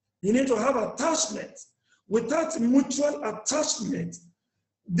 You need to have attachment. Without mutual attachment,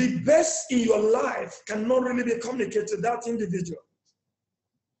 the best in your life cannot really be communicated to that individual.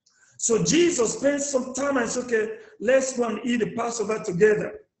 So Jesus spent some time and said, okay, let's go and eat the Passover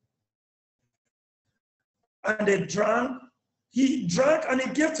together. And they drank. He drank and he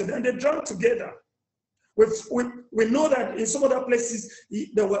gave to them, and they drank together. We know that in some other places,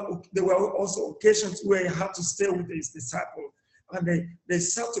 there were also occasions where he had to stay with his disciples. And they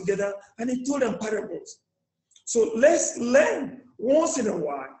sat together and he told them parables. So let's learn once in a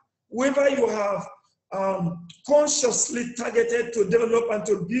while, whether you have consciously targeted to develop and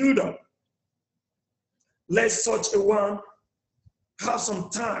to build up, let such a one have some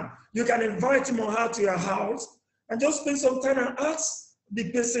time. You can invite him or her to your house and just spend some time and ask the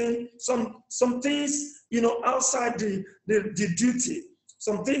person some things, outside the duty,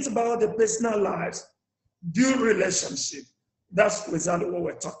 some things about the personal lives, build relationship. That's exactly what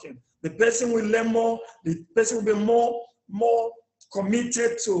we're talking. The person will learn more, the person will be more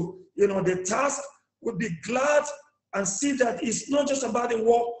committed to, the task, will be glad and see that it's not just about the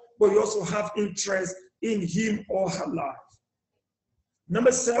work, but you also have interest in him or her life.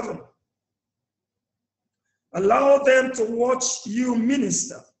 Number 7, allow them to watch you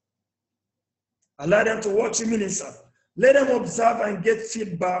minister. Allow them to watch you minister. Let them observe and get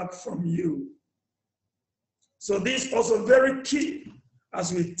feedback from you. So this is also very key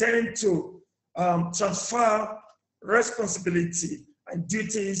as we tend to transfer responsibility and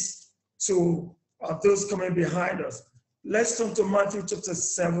duties to those coming behind us. Let's turn to Matthew chapter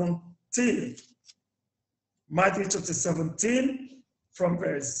 17. Matthew chapter 17 from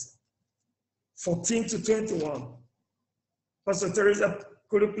verse 14 to 21. Pastor Teresa,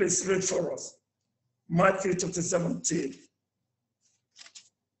 could you please read for us? Matthew chapter 17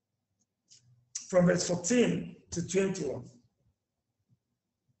 from verse 14 to 21.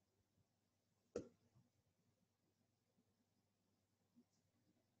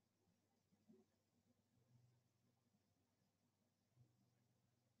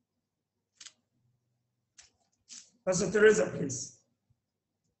 Pastor Teresa, please.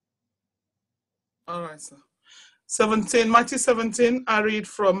 All right, sir. 17, Matthew 17, I read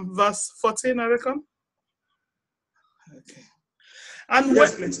from verse 14, I reckon. Okay. And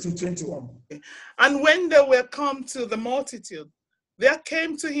yes, please, to 21. And when they were come to the multitude, there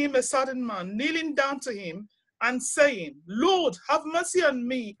came to him a certain man, kneeling down to him and saying, Lord, have mercy on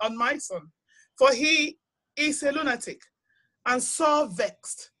me, on my son, for he is a lunatic and sore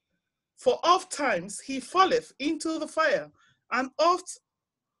vexed. For oft times he falleth into the fire, and oft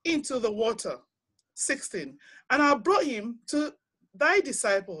into the water. 16. And I brought him to thy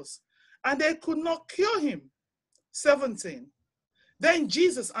disciples, and they could not cure him. 17. Then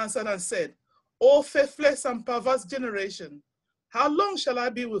Jesus answered and said, O faithless and perverse generation, how long shall I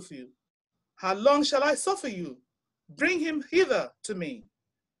be with you? How long shall I suffer you? Bring him hither to me.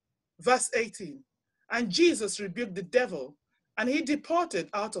 Verse 18. And Jesus rebuked the devil, and he departed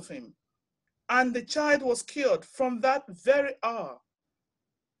out of him. And the child was cured from that very hour.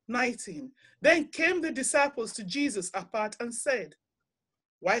 19. Then came the disciples to Jesus apart and said,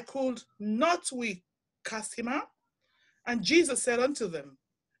 Why could not we cast him out? And Jesus said unto them,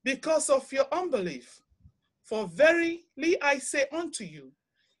 Because of your unbelief. For verily I say unto you,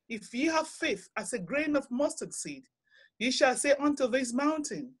 if ye have faith as a grain of mustard seed, ye shall say unto this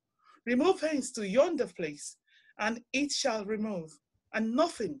mountain, Remove hence to yonder place, and it shall remove, and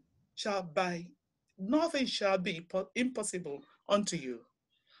nothing shall be impossible unto you.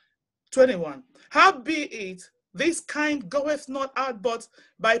 21. Howbeit, this kind goeth not out but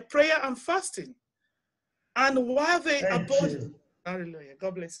by prayer and fasting. And while they abode, hallelujah,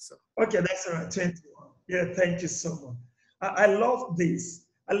 God bless you, sir. Okay, that's all right, 21. Yeah, thank you so much. I love this.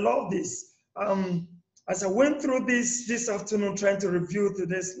 I love this. As I went through this afternoon trying to review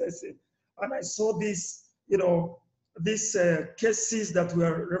today's lesson, and I saw this, these cases that we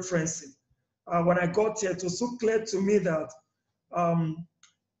are referencing. When I got here, it was so clear to me that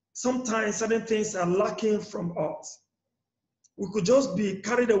sometimes certain things are lacking from us. We could just be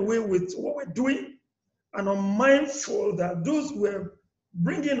carried away with what we're doing and unmindful that those we're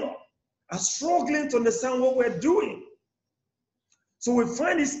bringing up are struggling to understand what we're doing. So we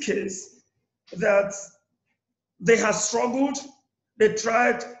find this case that they have struggled, they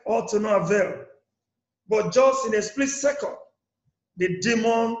tried, all to no avail. But just in a split second, the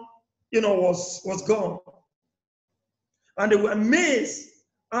demon, was gone. And they were amazed.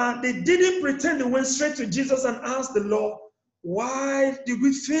 And they didn't pretend. They went straight to Jesus and asked the Lord, why did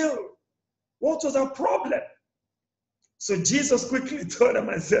we fail? What was our problem? So Jesus quickly told them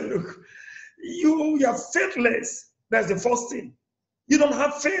and said, look, you are faithless. That's the first thing. You don't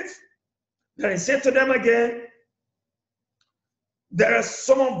have faith. Then he said to them again, there are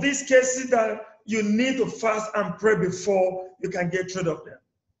some of these cases that you need to fast and pray before you can get rid of them.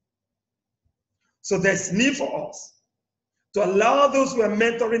 So there's need for us to allow those who are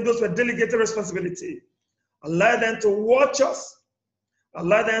mentoring, those who are delegated responsibility, allow them to watch us,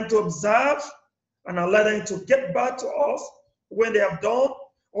 allow them to observe, and allow them to get back to us when they have done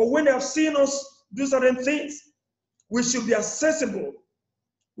or when they have seen us do certain things. We should be accessible.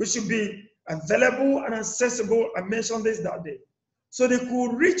 We should be available and accessible. I mentioned this that day. So they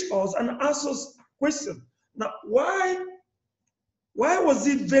could reach us and ask us questions. Now, why was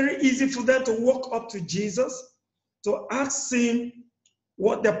it very easy for them to walk up to Jesus to ask him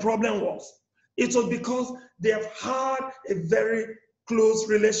what their problem was? It was because they have had a very close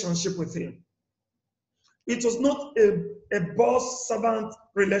relationship with him. It was not a boss-servant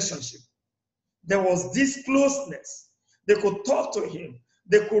relationship. There was this closeness. They could talk to him.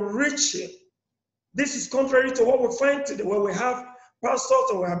 They could reach him. This is contrary to what we find today, where we have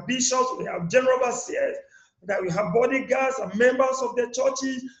pastors, or we have bishops, we have general overseers, that we have bodyguards and members of the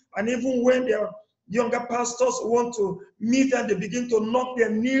churches, and even when their younger pastors want to meet them, they begin to knock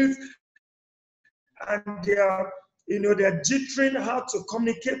their knees, and they're jittering how to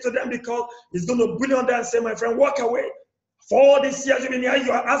communicate to them because it's going to bully on them and say, my friend, walk away. For all these years you've been here,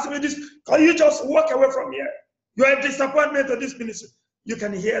 you are asking me this, can you just walk away from here? You are a disappointment to this ministry. You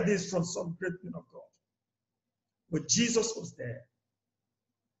can hear this from some great men of God. But Jesus was there.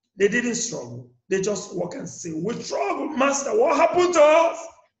 They didn't struggle. They just walk and say, we struggle, Master, what happened to us?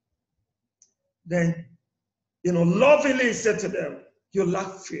 Then, lovingly he said to them, you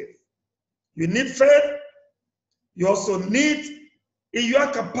lack faith. You need faith. You also need, in your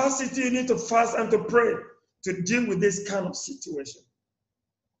capacity, you need to fast and to pray to deal with this kind of situation.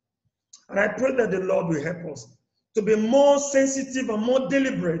 And I pray that the Lord will help us to be more sensitive and more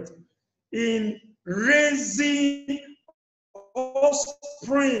deliberate in raising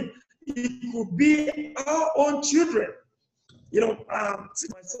offspring. It could be our own children. My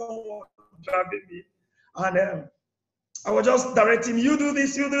son was driving me, and I was just directing, you do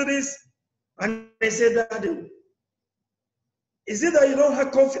this, you do this. And they said, Daddy, is it that you don't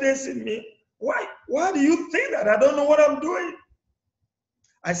have confidence in me? Why do you think that? I don't know what I'm doing.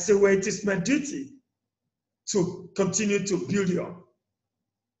 I said, well, it is my duty to continue to build you up.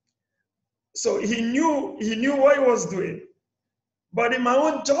 So he knew what he was doing. But in my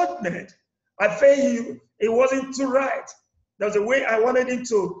own judgment, I felt it wasn't too right. There's a way I wanted him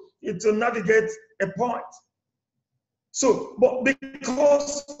to navigate a point. So, but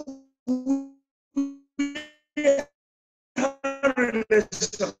because we have a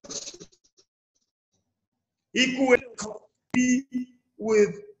relationship, he could be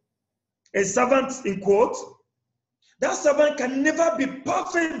with a servant, in quote. That servant can never be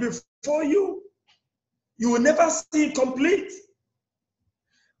perfect before you. You will never see it complete.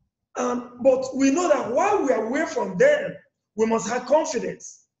 But we know that while we are away from them, we must have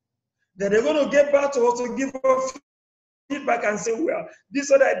confidence that they're going to get back to us to give us feedback and say, well, this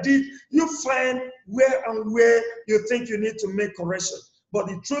is what I did. You find where you think you need to make correction. But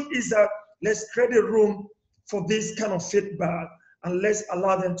the truth is that let's create a room for this kind of feedback, and let's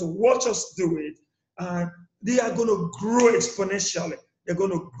allow them to watch us do it. And they are going to grow exponentially. They're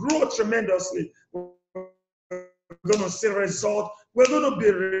going to grow tremendously. We're going to see results. We're going to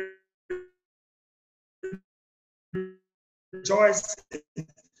be rejoicing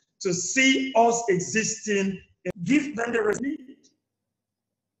to see us existing. Give them the need.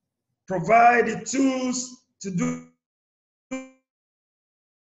 Provide the tools to do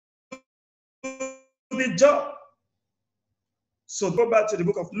the job. So go back to the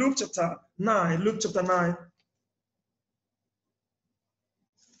book of Luke chapter 9. Luke chapter 9.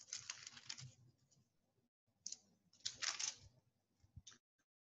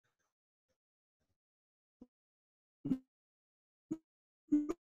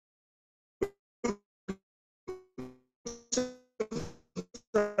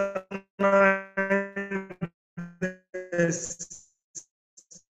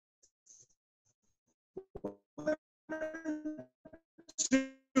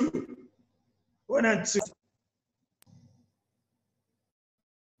 One and two.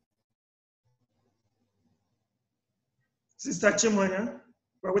 Sister CHMI,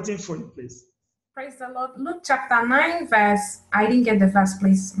 we're waiting for you, please. Praise the Lord. Luke chapter 9, verse. I didn't get the verse,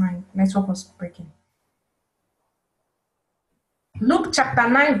 please. My network was breaking. Luke chapter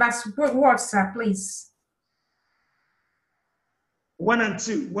 9, verse what, sir, please? 1 and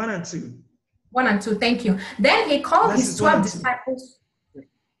 2. 1 and 2. 1 and 2, thank you. Then he called his 12 disciples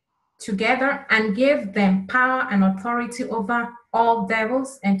together and gave them power and authority over all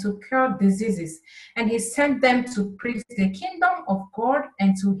devils and to cure diseases. And he sent them to preach the kingdom of God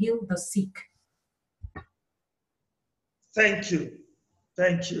and to heal the sick. Thank you.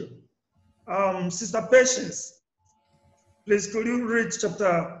 Thank you. Sister Patience, please could you read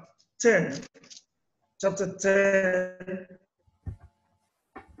chapter 10? Chapter 10,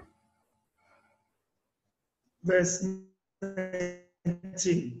 verse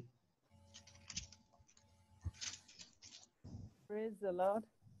 19. Praise the Lord.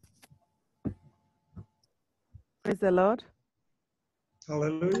 Praise the Lord.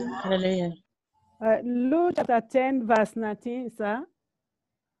 Hallelujah. Hallelujah. Luke chapter 10, verse 19, sir.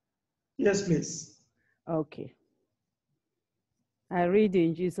 Yes, please. Okay. I read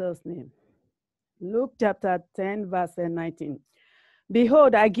in Jesus' name. Luke chapter 10, verse 19.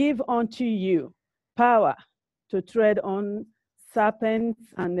 Behold, I give unto you power to tread on serpents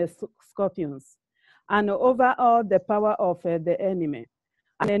and the scorpions, and over all the power of the enemy,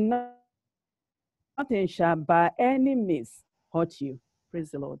 and nothing shall by any means hurt you.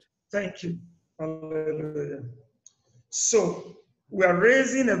 Praise the Lord. Thank you. Hallelujah. So we are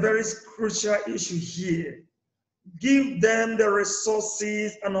raising a very crucial issue here. Give them the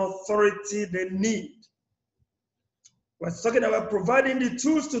resources and authority they need. We're talking about providing the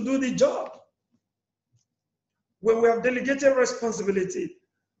tools to do the job. When we have delegated responsibility,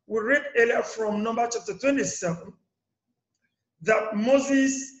 we read earlier from Numbers chapter 27 that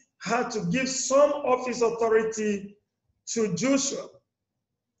Moses had to give some of his authority to Joshua.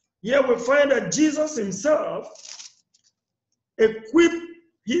 Here we find that Jesus himself equipped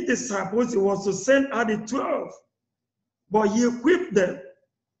his disciples. He was to send out the 12, but he equipped them.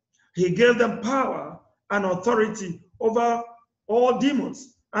 He gave them power and authority over all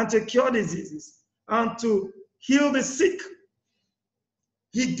demons and to cure diseases and to heal the sick.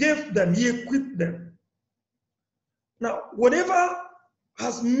 He gave them, he equipped them. Now, whatever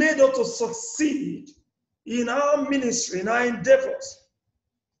has made us to succeed in our ministry, in our endeavors,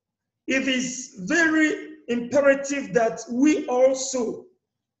 it is very imperative that we also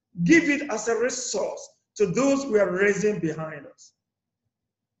give it as a resource to those we are raising behind us.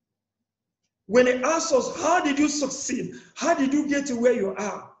 When they ask us, how did you succeed? How did you get to where you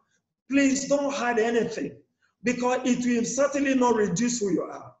are? Please don't hide anything, because it will certainly not reduce who you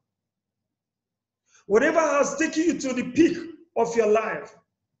are. Whatever has taken you to the peak of your life,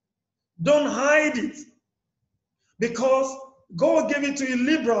 don't hide it, because God gave it to you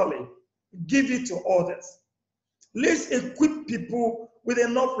liberally. Give it to others. Let's equip people with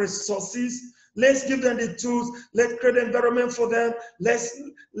enough resources. Let's give them the tools. Let's create an environment for them. Let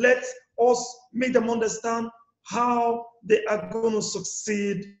us make them understand how they are going to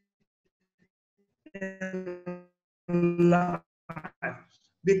succeed in life.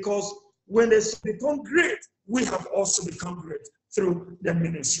 Because when they become great, we have also become great through their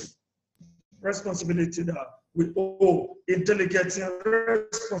ministry. Responsibility that we owe in delegating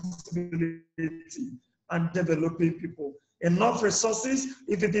responsibility and developing people. Enough resources.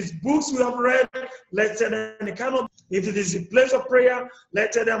 If it is books we have read, let's tell them the kind of, if it is a place of prayer,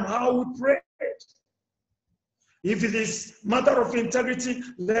 let's tell them how we prayed. If it is matter of integrity,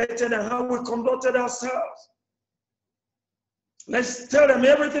 let's tell them how we conducted ourselves. Let's tell them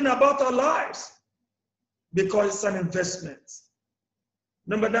everything about our lives, because it's an investment.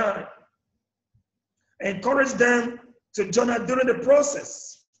 Number 9, encourage them to journal during the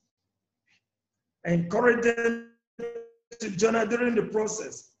process. Encourage them to journal during the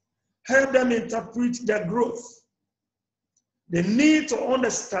process. Help them interpret their growth. They need to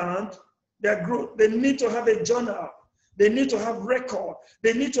understand their growth. They need to have a journal. They need to have record.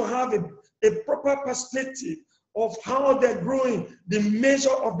 They need to have a proper perspective of how they're growing, the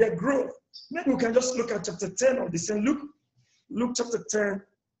measure of their growth. Maybe we can just look at chapter 10 of this, and Luke chapter 10,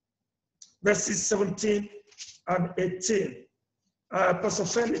 verses 17 and 18. Pastor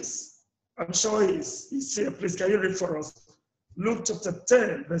Felix, I'm sure he's here. Please, can you read for us? Luke chapter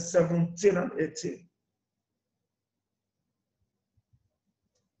 10, verse 17 and 18.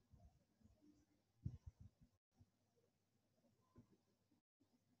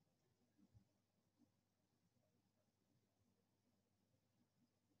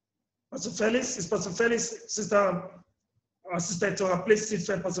 Pastor Felix, is Pastor Felix, Sister Toha, please sit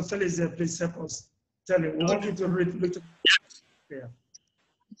for Pastor Felix there, please help us. Tell him, we want you to read Luke. Yeah.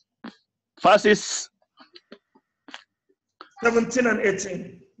 Verses 17 and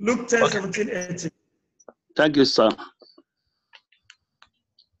 18. Luke 10, okay. 17, 18. Thank you, sir.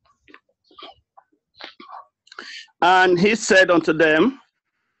 And he said unto them,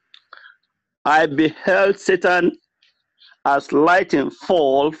 I beheld Satan as lightning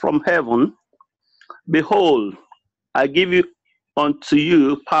fall from heaven. Behold, I give you unto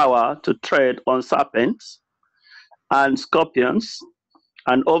you power to tread on serpents and scorpions,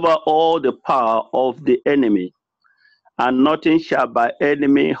 and over all the power of the enemy, and nothing shall by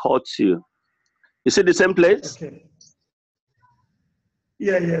enemy hurt you. Is it the same place? Okay.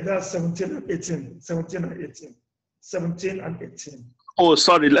 Yeah, that's 17 and 18. 17 and 18. 17 and 18. Oh,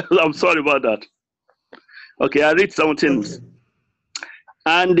 sorry. I'm sorry about that. Okay, I read 17. Okay.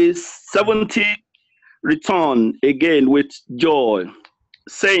 And the 70 returned again with joy,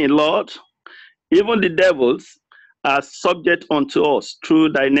 saying, Lord, even the devils are subject unto us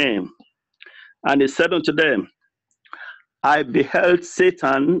through thy name. And he said unto them, I beheld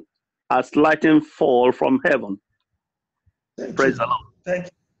Satan as lightning fall from heaven. Praise the Lord. Thank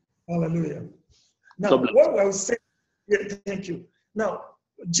you. Hallelujah. Now, what I was saying, thank you. Now,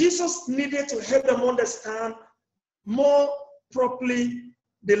 Jesus needed to help them understand more properly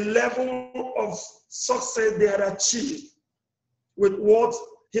the level of success they had achieved with what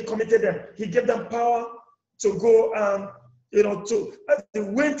he committed them. He gave them power to go and, they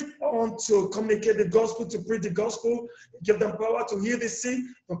went on to communicate the gospel, to preach the gospel. He gave them power to heal the sick,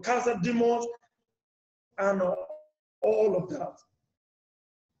 to cast out demons, and all of that.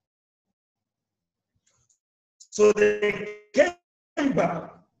 So they came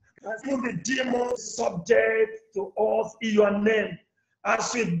back and the demons subject to us in your name.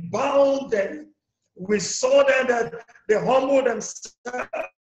 As we bound them, we saw them that they humbled themselves.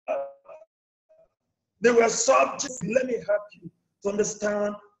 They were subject. Let me help you to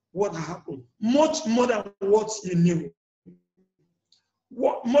understand what happened. Much more than what you knew.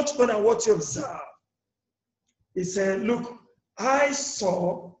 Much more than what you observed. He said, look, I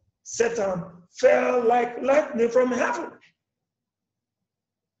saw Satan fell like lightning from heaven.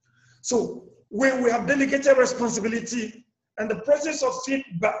 So when we have delegated responsibility and the process of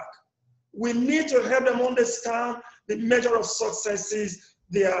feedback, we need to help them understand the measure of successes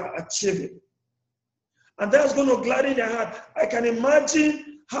they are achieving. And that's going to gladden their heart. I can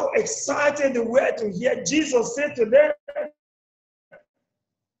imagine how excited they were to hear Jesus say to them,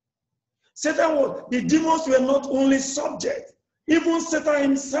 the demons were not only subject, even Satan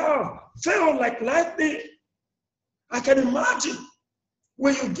himself fell like lightning. I can imagine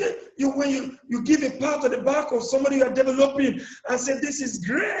when you give a pat on the back of somebody you are developing and say, this is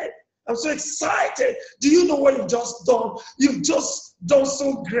great. I'm so excited. Do you know what you've just done? You've just done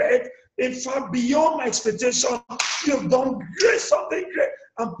so great. In fact, beyond my expectation, you've done great, something great.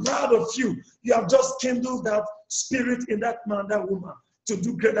 I'm proud of you. You have just kindled that spirit in that man, that woman, to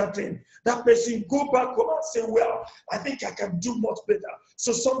do greater things. That person go back home and say, well, I think I can do much better.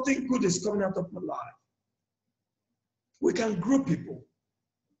 So something good is coming out of my life. We can grow people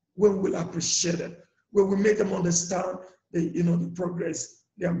when we'll appreciate it, when we make them understand the progress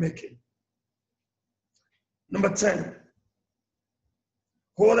they are making. Number 10,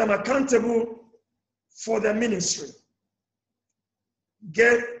 hold them accountable for their ministry.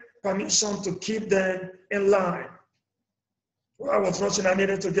 Get permission to keep them in line. Well, I was rushing, I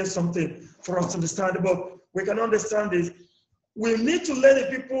needed to get something for us to understand, but we can understand this. We need to let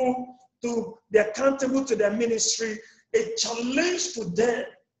the people to be accountable to their ministry, a challenge to them.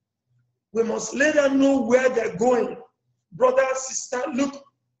 We must let them know where they're going. Brother, sister, look,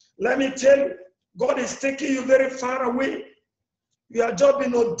 let me tell you, God is taking you very far away. You are just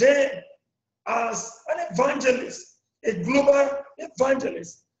been ordained as an evangelist, a global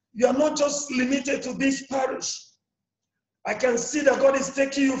evangelist. You are not just limited to this parish. I can see that God is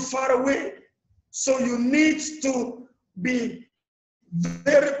taking you far away. So you need to be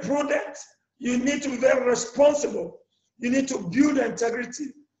very prudent. You need to be very responsible. You need to build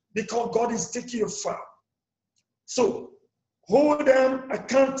integrity because God is taking you far. So hold them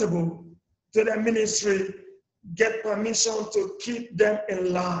accountable to their ministry. Get permission to keep them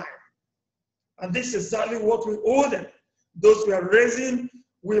in line. And this is exactly what we owe them. Those we are raising,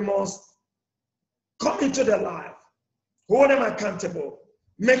 we must come into their life. Hold them accountable.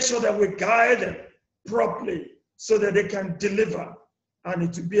 Make sure that we guide them properly so that they can deliver. And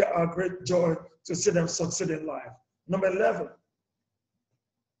it will be our great joy to see them succeed in life. Number 11,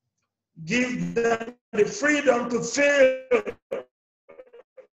 give them the freedom to fail.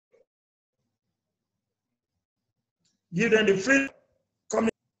 Give them the freedom.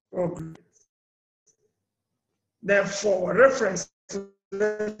 Oh, therefore, reference,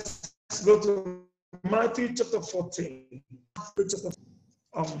 let's go to Matthew chapter 14.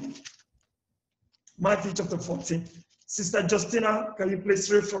 Matthew chapter 14. Sister Justina, can you please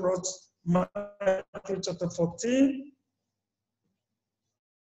read for us Matthew chapter 14?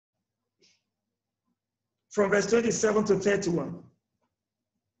 From verse 27 to 31.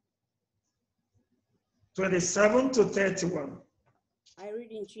 27 to 31. I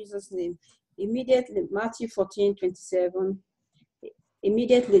read in Jesus' name. Immediately, Matthew 14, 27.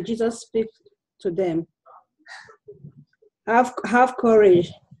 Immediately, Jesus speaks to them. Have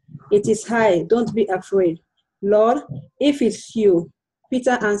courage. It is I, don't be afraid. Lord, if it's you,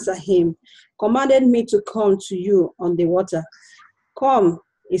 Peter answered him, commanded me to come to you on the water. Come,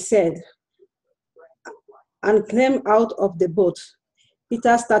 he said, and climb out of the boat.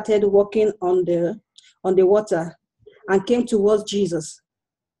 Peter started walking on the water and came towards Jesus.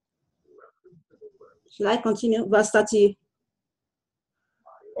 Shall I continue? Verse 30.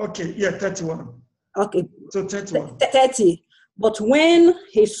 Okay, yeah, 31. Okay. So 31. 30. But when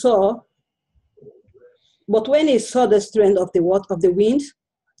he saw the strength of the wind,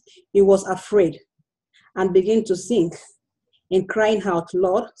 he was afraid and began to sink, and crying out,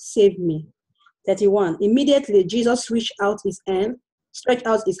 Lord, save me. 31. Immediately Jesus stretched out his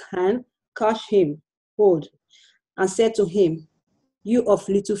hand, caught him, hold, and said to him, you of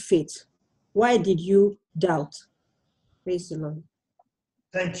little faith, why did you doubt? Praise the Lord.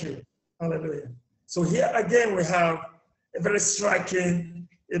 Thank you. Hallelujah. So here again we have a very striking,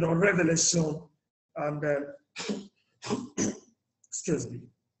 revelation, and excuse me.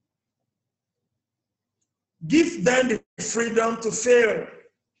 Give them the freedom to fail.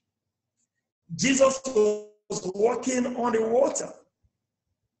 Jesus was walking on the water.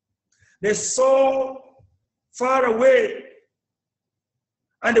 They saw far away,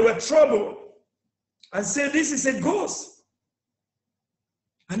 and they were troubled and said, this is a ghost.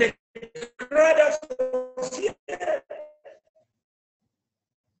 And they cried out for fear.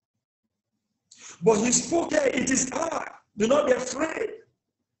 But he spoke, it is I. Do not be afraid.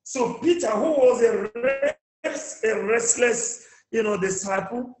 So Peter, who was a restless,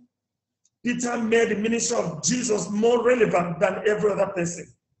 disciple, Peter made the ministry of Jesus more relevant than every other person.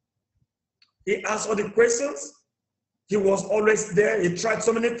 He asked all the questions. He was always there. He tried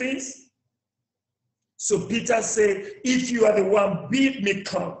so many things. So Peter said, if you are the one, bid me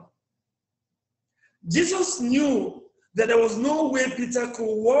come. Jesus knew that there was no way Peter could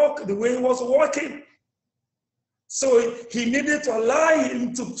walk the way he was walking. So he needed to allow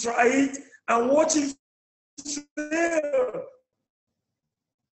him to try it and watch him fail.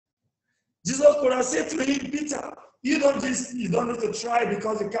 Jesus could have said to him, Peter, you don't need to try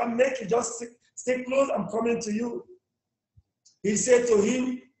because you can't make it. Just stay close, I'm coming to you. He said to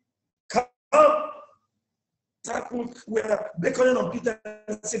him, come. Disciples were beckoning on Peter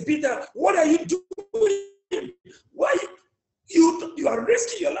and said, Peter, what are you doing? Why you are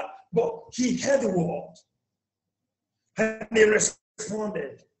risking your life? But he heard the word and he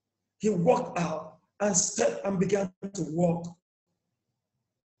responded. He walked out and stepped and began to walk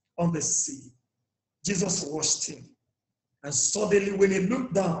on the sea. Jesus watched him. And suddenly when he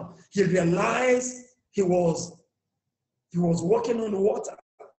looked down, he realized he was walking on the water.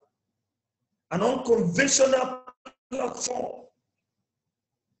 An unconventional platform.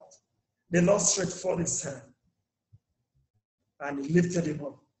 The Lord stretched forth his hand and he lifted him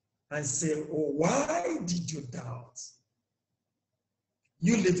up and said, oh, why did you doubt?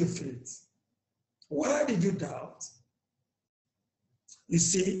 You little faith. Why did you doubt? You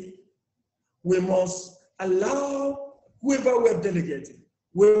see, we must allow whoever we're delegating,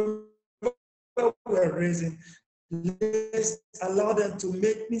 whoever we're raising, let's allow them to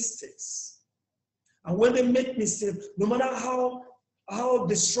make mistakes. And when they make mistakes, no matter how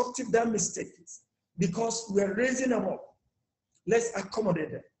destructive that mistake is, because we're raising them up, let's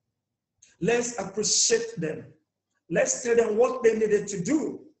accommodate them. Let's appreciate them. Let's tell them what they needed to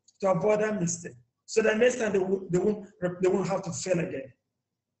do to avoid that mistake. So that next time they won't have to fail again.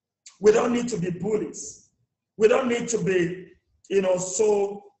 We don't need to be bullies. We don't need to be,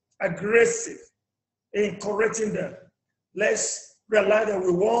 so aggressive in correcting them. Let's realize that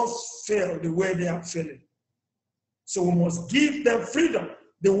we won't fail the way they are failing. So we must give them freedom.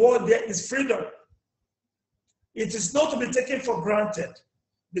 The word there is freedom. It is not to be taken for granted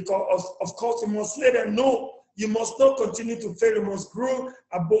because, of course, you must let them know you must not continue to fail. You must grow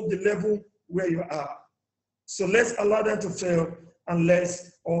above the level where you are. So let's allow them to fail and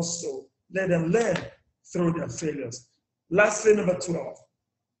let's also let them learn through their failures. Lastly, number 12,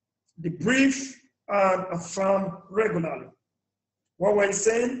 debrief and affirm regularly. What we're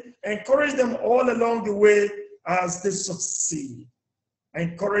saying, encourage them all along the way as they succeed.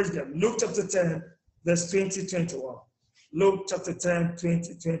 Encourage them. Luke chapter 10, verse 20-21. Luke chapter 10,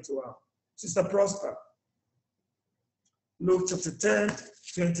 20-21. Sister Prosper. Luke chapter 10,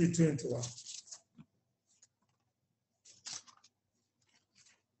 20-21.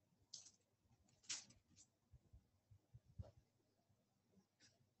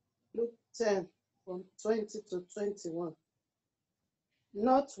 Luke 10, from 20 to 21.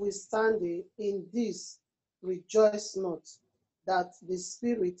 Notwithstanding, in this rejoice not, that the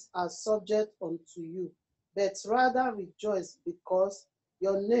spirits are subject unto you, but rather rejoice because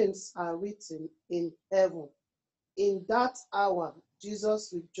your names are written in heaven. In that hour,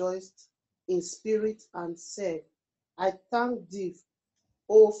 Jesus rejoiced in spirit and said, I thank thee,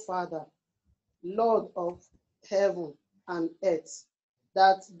 O Father, Lord of heaven and earth,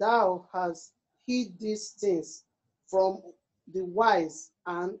 that thou hast hid these things from the wise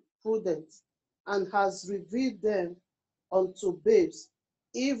and prudent, and hast revealed them unto babes.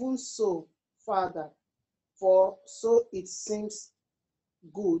 Even so, Father, for so it seems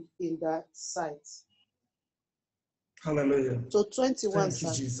good in thy sight. Hallelujah. So 21, Thank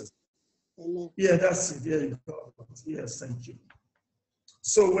you, Jesus. Amen. Yeah, that's it. There you go. Yes, thank you.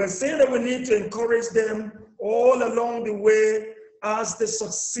 So we're saying that we need to encourage them all along the way as they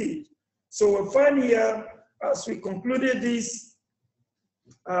succeed. So we find here, as we concluded this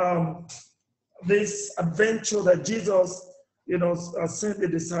adventure that Jesus, sent the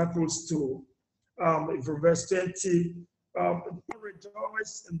disciples to, from verse 20,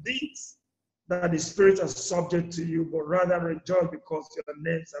 rejoice in this, that the spirits are subject to you, but rather rejoice because your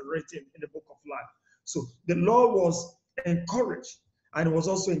names are written in the book of life. So the Lord was encouraged, and was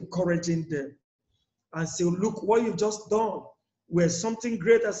also encouraging them and say, look what you've just done, where something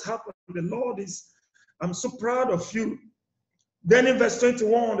great has happened. The Lord I'm so proud of you. Then in verse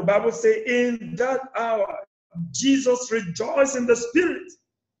 21, the Bible says, in that hour, Jesus rejoiced in the spirit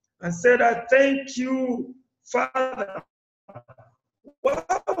and said, I thank you, Father. Why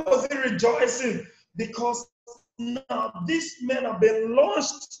was he rejoicing? Because now these men have been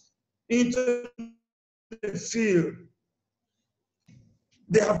launched into the field.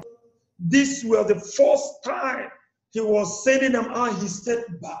 This was the first time he was sending them out. He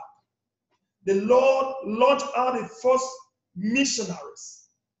stepped back. The Lord launched out the first missionaries,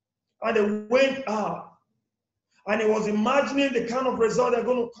 and they went out, and he was imagining the kind of result they're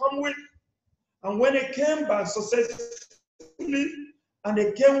going to come with. And when they came back successfully, and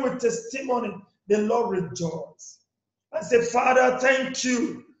they came with testimony, the Lord rejoiced. I said, Father, thank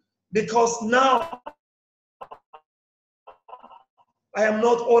you, because now I am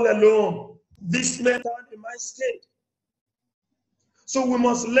not all alone. This man in my state. So we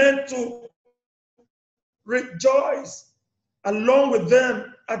must learn to rejoice along with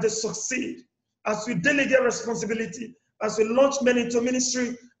them as they succeed. As we delegate responsibility, as we launch men into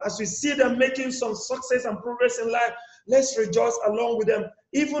ministry, as we see them making some success and progress in life, let's rejoice along with them.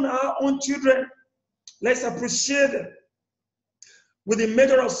 Even our own children, let's appreciate them. With the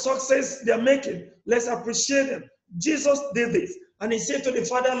measure of success they're making, let's appreciate them. Jesus did this, and he said to the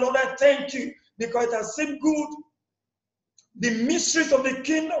Father, Lord, I thank you, because it has seemed good. The mysteries of the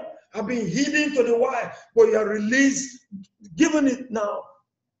kingdom have been hidden to the wise, but you are released, given it now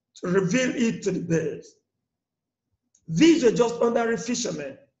to reveal it to the birds. These were just ordinary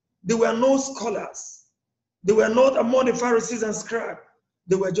fishermen. They were no scholars. They were not among the Pharisees and scribes.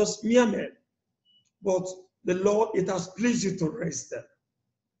 They were just mere men. But the Lord, it has pleased you to raise them.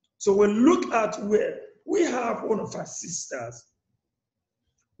 So we look at where we have one of our sisters.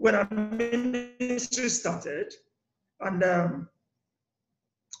 When our ministry started, and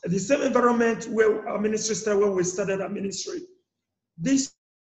the same environment where our ministry started, where we started our ministry, this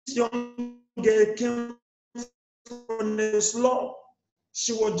young girl came from the slum.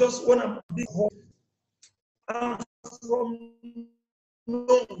 She was just one of the home, and from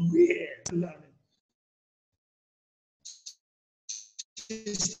nowhere learning.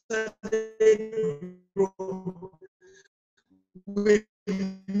 She started growing. We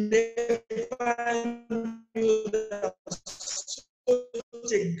never knew that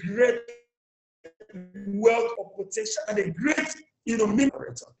such a great wealth of potential and a great,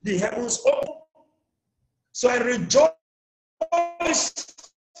 miracle. The heavens open. So I rejoice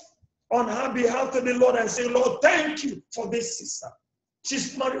on her behalf to the Lord and say, Lord, thank you for this sister.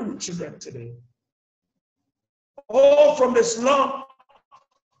 She's married with children today. All from the slum.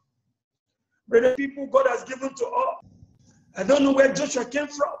 The people God has given to us. I don't know where Joshua came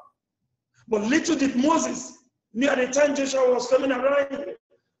from, but little did Moses knew at the time Joshua was coming around here,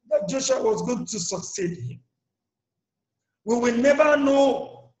 that Joshua was going to succeed him. We will never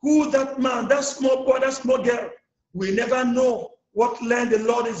know who that man, that small boy, that small girl, we never know what land the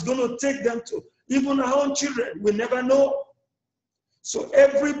Lord is going to take them to. Even our own children, we never know. So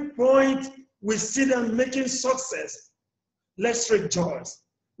every point we see them making success, let's rejoice.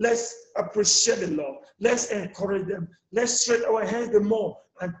 Let's appreciate the Lord. Let's encourage them. Let's stretch our hands the more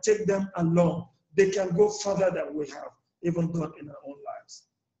and take them along. They can go further than we have even done in our own lives.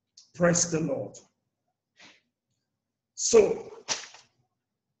 Praise the Lord. So,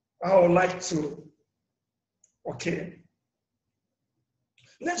 I would like to,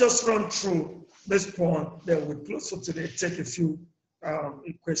 let's just run through this point that we close for today. Take a few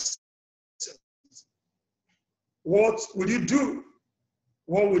questions. What would you do?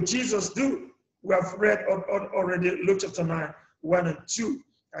 What would Jesus do? We have read already Luke chapter 9, 1 and 2,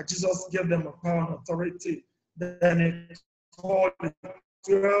 that Jesus gave them a power and authority. Then he called the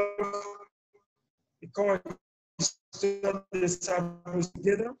 12, he called the disciples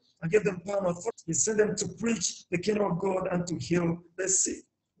together and gave them power and authority. He sent them to preach the kingdom of God and to heal the sick.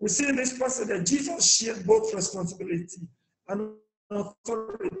 We see in this passage that Jesus shared both responsibility and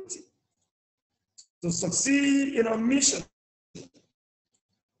authority. To succeed in our mission,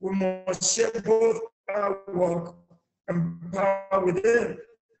 we must share both our work and power within,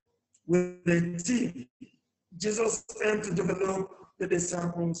 with the team. Jesus aimed to develop the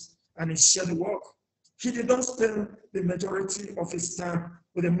disciples and he shared the work. He did not spend the majority of his time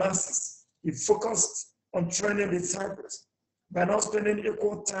with the masses. He focused on training the disciples by not spending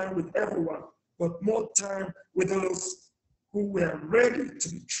equal time with everyone, but more time with those who were ready to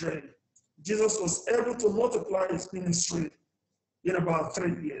be trained. Jesus was able to multiply his ministry in about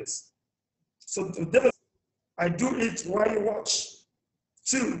 3 years. So to develop, I do it while you watch.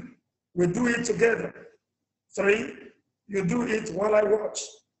 2, we do it together. 3, you do it while I watch.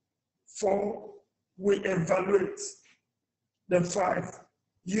 4, we evaluate. Then 5,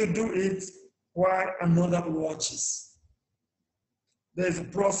 you do it while another watches. There's a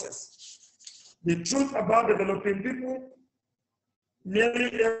process. The truth about developing people,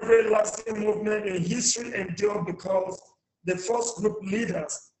 nearly every lasting movement in history endured because the first group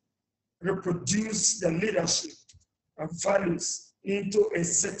leaders reproduced their leadership and values into a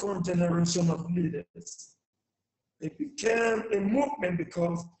second generation of leaders. It became a movement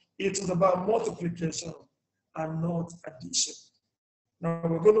because it was about multiplication and not addition. Now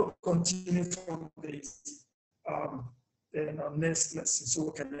we're going to continue from this in our next lesson so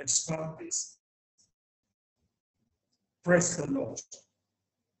we can expand this. Praise the Lord.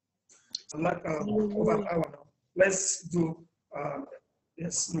 Like over an hour now. Let's do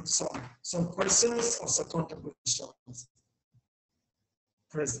look some questions or some contributions.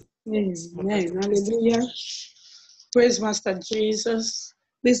 Praise. Amen. Hallelujah. Praise Master Jesus.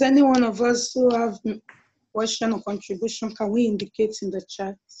 Is any one of us who have question or contribution? Can we indicate in the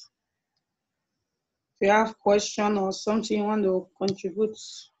chat? If you have question or something you want to contribute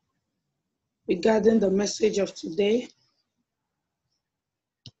regarding the message of today.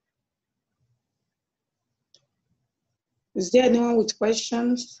 Is there anyone with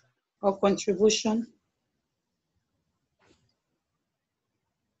questions or contribution?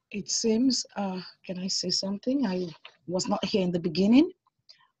 It seems, can I say something? I was not here in the beginning,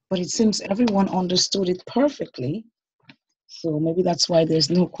 but it seems everyone understood it perfectly. So maybe that's why there's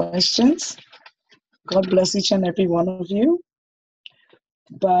no questions. God bless each and every one of you.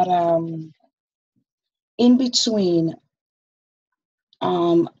 But in between,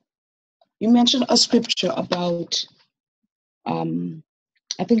 you mentioned a scripture about,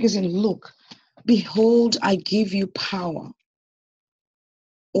 I think it's in Luke. Behold, I give you power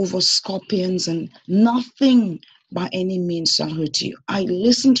over scorpions, and nothing by any means shall hurt you. I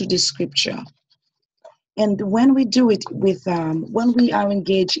listened to this scripture, and when we do it with, when we are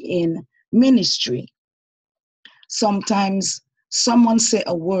engaged in ministry, sometimes someone say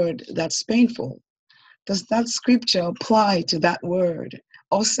a word that's painful. Does that scripture apply to that word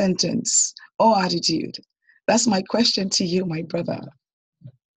or sentence or attitude? That's my question to you, my brother.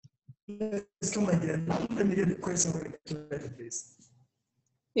 Let's come again. Let me get the question clear, please.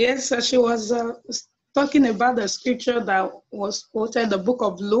 Yes, so she was talking about the scripture that was quoted in the book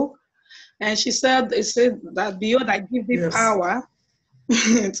of Luke, and she said, it said that behold, I give thee power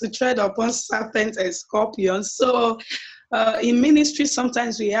to tread upon serpents and scorpions. So in ministry,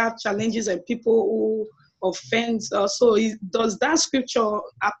 sometimes we have challenges and people who offend. So does that scripture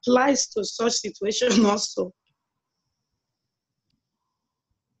applies to such situation also?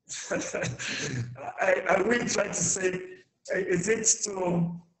 I will try to say, is it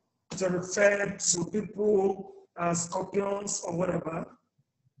to refer to people as scorpions or whatever?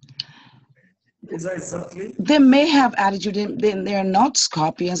 Is that exactly? They may have attitude, they're not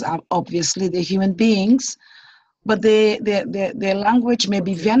scorpions, obviously, they're human beings, but their language may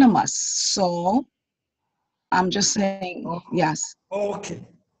be venomous. So I'm just saying, yes. Okay.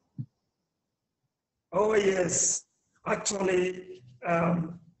 Oh, yes. Actually,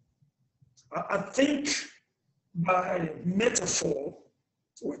 I think by metaphor,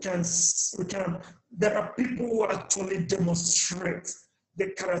 there are people who actually demonstrate the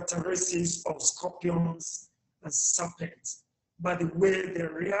characteristics of scorpions and serpents by the way they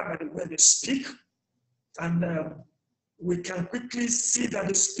react, by the way they speak. And we can quickly see that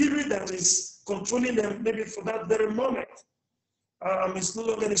the spirit that is controlling them, maybe for that very moment, it's no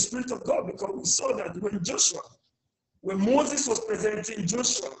longer the Spirit of God, because we saw that when Moses was presenting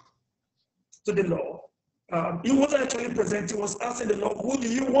Joshua to the Lord, he wasn't actually presenting, he was asking the Lord, who do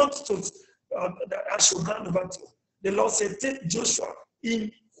you want to that I should hand over to? The Lord said, take Joshua,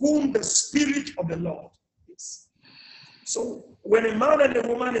 in whom the Spirit of the Lord is. So when a man and a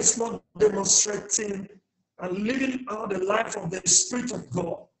woman is not demonstrating and living out the life of the Spirit of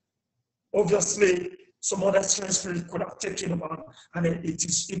God, obviously some other strange spirit could have taken over, and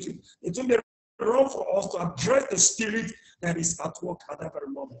it will be wrong for us to address the spirit that is at work at that very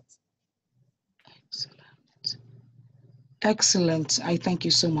moment. Excellent. Excellent. I thank you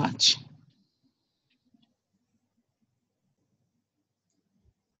so much.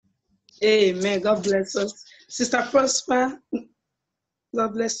 Amen. God bless us. Sister Prosper,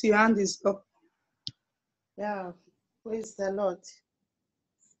 God bless you. Hand is up. Yeah, praise the Lord.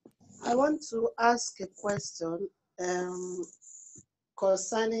 I want to ask a question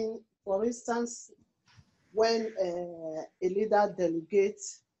concerning, for instance, when a leader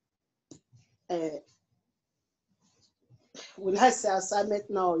delegates, will I say assignment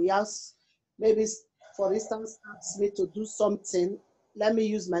now? Yes, maybe, for instance, asks me to do something. Let me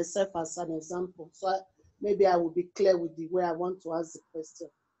use myself as an example. So maybe I will be clear with the way I want to ask the question.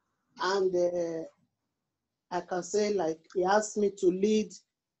 And I can say, like, he asked me to lead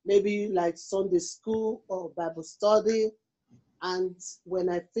maybe like Sunday school or Bible study. And when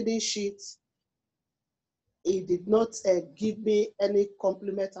I finish it, he did not give me any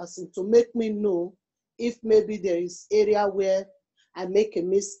compliment, as in to make me know if maybe there is area where I make a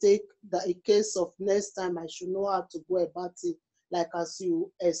mistake, that in case of next time I should know how to go about it, like as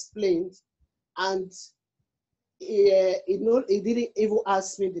you explained. And he didn't even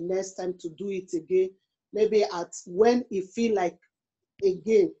ask me the next time to do it again. Maybe at when he feel like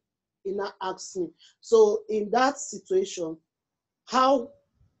again, he now asks me. So in that situation, how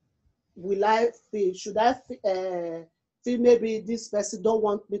will I feel? Should I feel maybe this person don't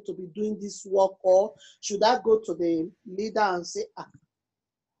want me to be doing this work, or should I go to the leader and say,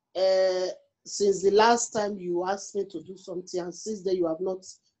 since the last time you asked me to do something, and since then you have not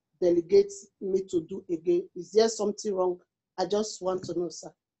delegated me to do again, is there something wrong? I just want to know,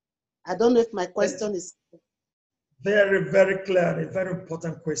 sir. I don't know if my question is very, very clear, a very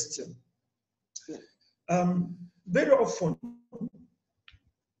important question. Very often,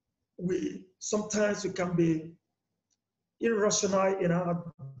 sometimes we can be irrational in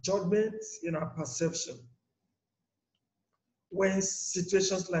our judgment, in our perception. When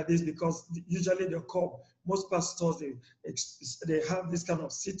situations like this, because usually they occur, most pastors, they have this kind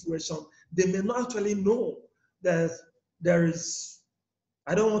of situation, they may not actually know that there is,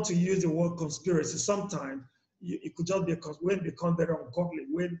 I don't want to use the word conspiracy. Sometimes it could just be when it becomes very ungodly,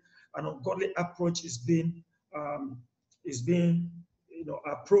 when an ungodly approach is being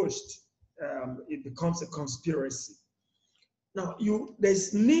approached, it becomes a conspiracy. Now,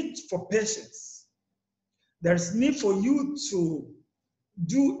 there's need for patience. There's need for you to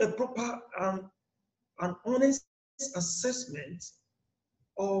do a proper and honest assessment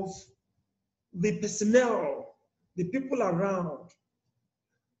of the personnel, the people around,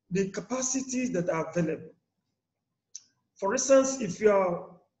 the capacities that are available. For instance, if you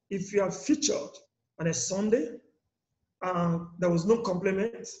are featured on a Sunday and there was no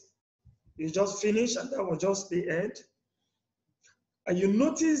compliment, you just finished and that was just the end, and you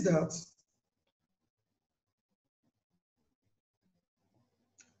notice that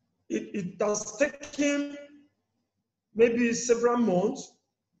it has taken maybe several months,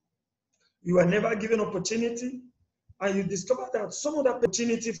 you were never given opportunity, and you discover that some of the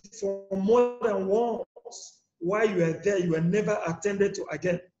opportunity for more than once while you were there, you were never attended to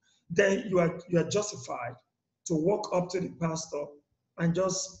again, then you are justified to walk up to the pastor and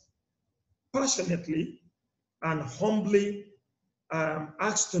just passionately and humbly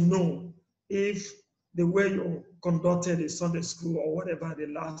ask to know if the way you conducted a Sunday school or whatever the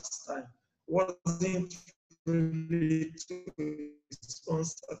last time wasn't really to his own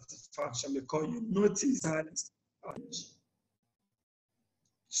satisfaction, because you notice silence.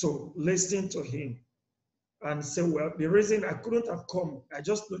 So listen to him and say, well, the reason I couldn't have come, I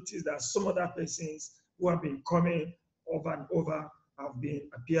just noticed that some other persons who have been coming over and over have been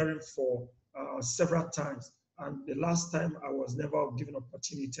appearing for several times. And the last time I was never given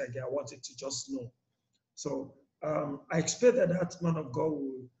opportunity again. I wanted to just know. So I expect that man of God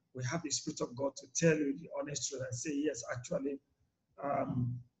will have the Spirit of God to tell you the honest truth and say, yes, actually,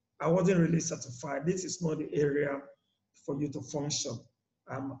 I wasn't really satisfied. This is not the area for you to function.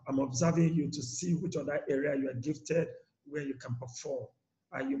 I'm observing you to see which other area you are gifted, where you can perform.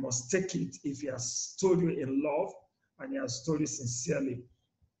 And you must take it if he has told you in love and he has told you sincerely.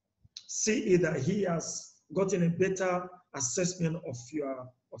 See either he has gotten a better assessment of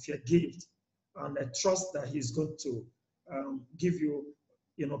your gift, and I trust that he's going to give you,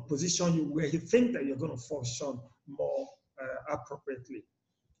 position you where he thinks that you're going to function more appropriately.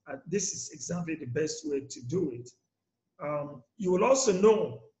 This is exactly the best way to do it. You will also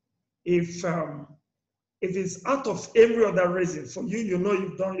know if it's out of every other reason for you,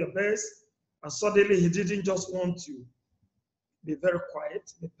 you've done your best, and suddenly he didn't just want you. Be very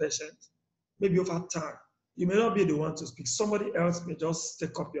quiet, be patient. Maybe over time, you may not be the one to speak. Somebody else may just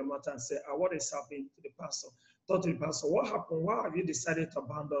take up your matter and say, what is happening to the pastor? Talk to the pastor, what happened? Why have you decided to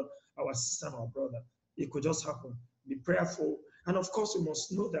abandon our sister and our brother? It could just happen. Be prayerful. And of course, we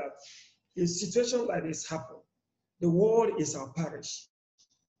must know that if situations like this happen, the world is our parish.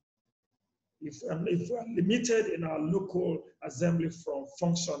 If we are limited in our local assembly from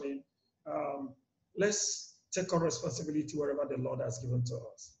functioning, let's take our responsibility wherever the Lord has given to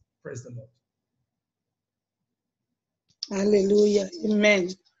us. Praise the Lord. Hallelujah. Amen.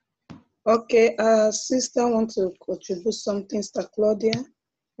 Okay, sister want to contribute something, Sister Claudia.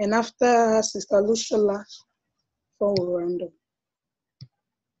 And after Sister Lushola, for Rwanda.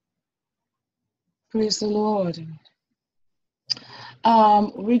 Praise the Lord.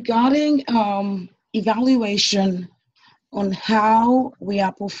 Regarding evaluation on how we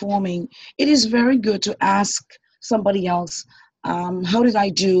are performing, it is very good to ask somebody else, how did I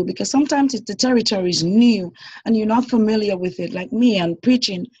do? Because sometimes the territory is new and you're not familiar with it. Like me and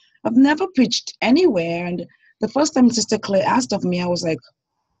preaching, I've never preached anywhere. And the first time Sister Claire asked of me, I was like,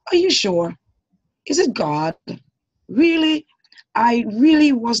 are you sure? Is it God? Really? I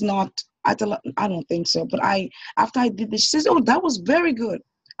really was not. I don't think so. But after I did this, she says, oh, that was very good.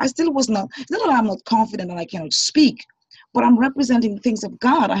 I still was not. It's not that I'm not confident that I cannot speak, but I'm representing things of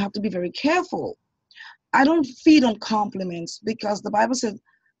God. I have to be very careful. I don't feed on compliments, because the Bible says,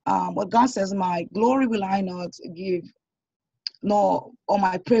 what God says, my glory will I not give, nor or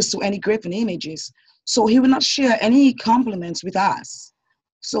my praise to any graven images. So he will not share any compliments with us.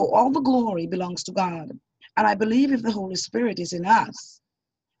 So all the glory belongs to God. And I believe if the Holy Spirit is in us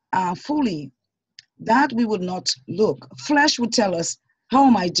fully, that we would not look. Flesh would tell us, how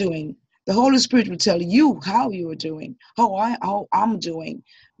am I doing? The Holy Spirit will tell you how you are doing, how I'm doing.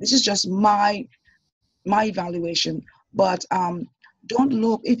 This is just my evaluation. But don't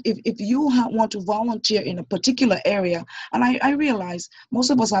look, if you want to volunteer in a particular area, and I realize most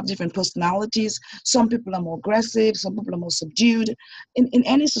of us have different personalities. Some people are more aggressive, some people are more subdued. In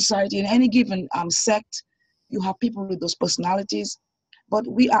any society, in any given sect, you have people with those personalities. But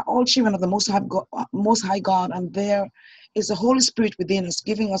we are all children of the Most High God, and there is the Holy Spirit within us,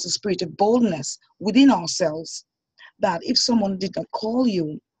 giving us a spirit of boldness within ourselves, that if someone did not call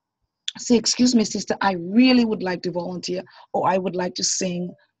you, say, excuse me, sister, I really would like to volunteer, or I would like to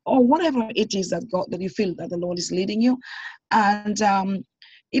sing, or whatever it is that you feel that the Lord is leading you. And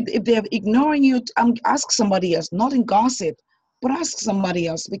if they're ignoring you, ask somebody else, not in gossip, but ask somebody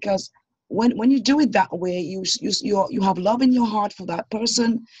else, because when you do it that way, you have love in your heart for that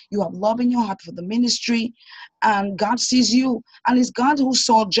person, you have love in your heart for the ministry, and God sees you. And it's God who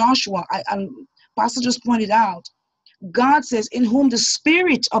saw Joshua, and Pastor just pointed out, God says, in whom the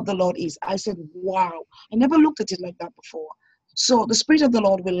Spirit of the Lord is. I said, wow, I never looked at it like that before. So the Spirit of the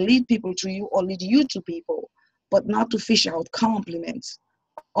Lord will lead people to you or lead you to people, but not to fish out compliments.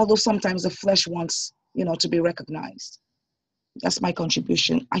 Although sometimes the flesh wants, to be recognized. That's my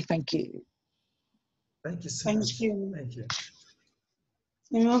contribution. I thank you. Thank you so Thank much. you. Thank you.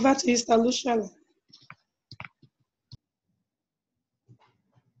 And over to Sister Lucia.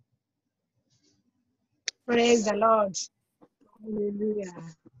 Praise the Lord. Hallelujah.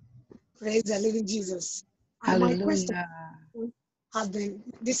 Praise the living Jesus. And my question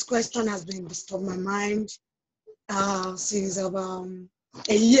this question has been disturbing my mind since about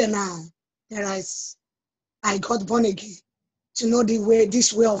a year now. I got born again to know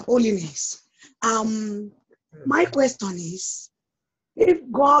this way of holiness. My question is, if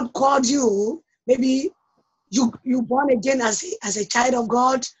God called you, maybe you born again as a child of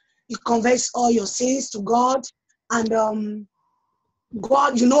God, you confess all your sins to God, and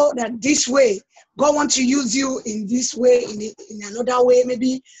God, that this way, God wants to use you in this way, in another way.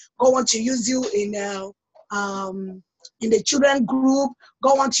 Maybe God wants to use you in the children group.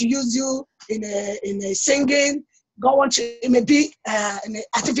 God wants to use you in a singing. God wants to maybe in the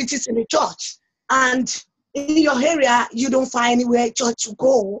activities in the church. And in your area, you don't find anywhere church to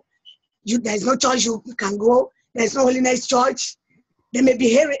go. There's no church you can go. There's no holiness church. There may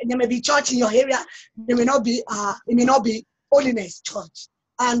be church in your area. There may not be holiness church.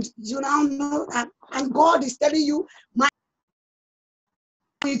 and you now know, and God is telling you, I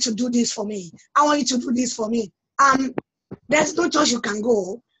want you to do this for me. I want you to do this for me. There's no church you can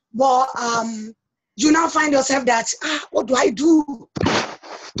go, but you now find yourself that, what do I do?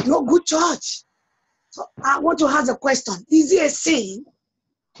 No good church. So I want to ask a question. Is it a sin?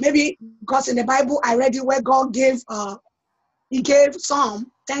 Maybe because in the Bible I read it where God gave he gave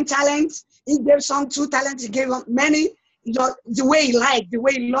some 10 talents, he gave some 2 talents, he gave many, the way he liked, the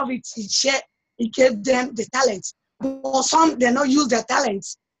way he loved it, he gave them the talents. But some they not use their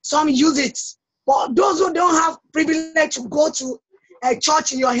talents, some use it. But those who don't have privilege to go to a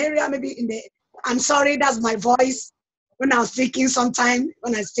church in your area, maybe I'm sorry, that's my voice. When I'm speaking sometime,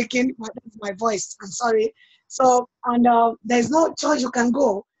 that's my voice, I'm sorry. So, and there's no church you can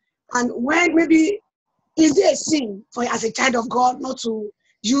go. And when maybe, is there a sin for as a child of God not to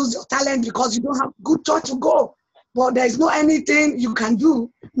use your talent because you don't have good church to go? But there's no anything you can do,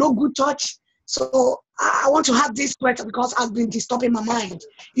 no good church. So I want to have this question because I've been disturbing my mind.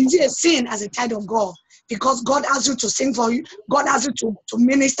 Is it a sin as a child of God? Because God asks you to sing for you, God asks you to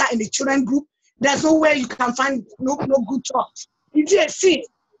minister in the children group. There's no way you can find no good church. Is it a sin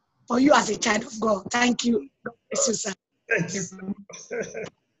for you as a child of God? Thank you. God bless you, sir. Thank you so much.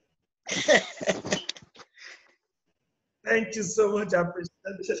 Thank you so much. I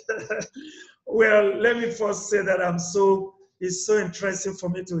appreciate it. Well, let me first say that it's so interesting for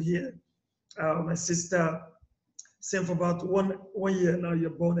me to hear my sister saying for about one year now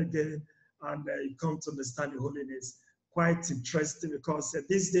you're born again and you come to understand the holiness. Quite interesting because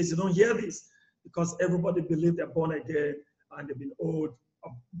these days you don't hear this because everybody believes they're born again and they've been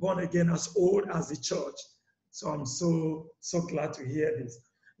born again as old as the church. So I'm so glad to hear this.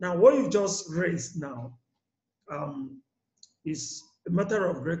 Now, what you've just raised now is a matter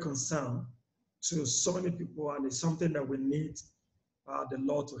of great concern to so many people, and it's something that we need the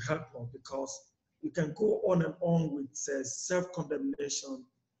Lord to help us, because you can go on and on with self-condemnation,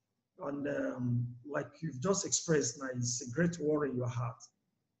 and like you've just expressed now, it's a great war in your heart.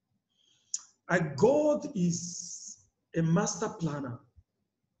 And God is a master planner,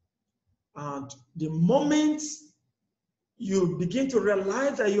 and the moment you begin to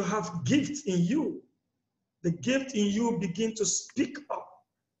realize that you have gifts in you, the gift in you begin to speak up.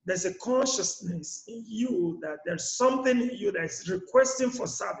 There's a consciousness in you that there's something in you that is requesting for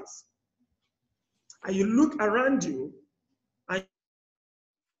service. And you look around you and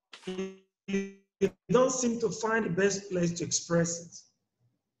you don't seem to find the best place to express it.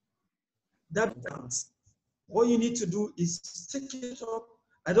 That dance. All you need to do is take it up.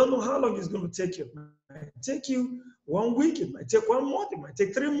 I don't know how long it's going to take you. It might take you 1 week, it might take 1 month, it might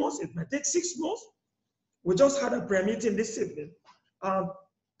take 3 months, it might take 6 months. We just had a prayer meeting this evening,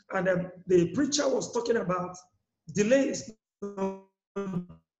 and the preacher was talking about delays.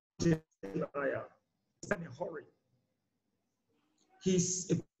 He's in a hurry.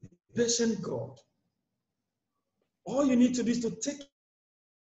 He's a patient God. All you need to do is to take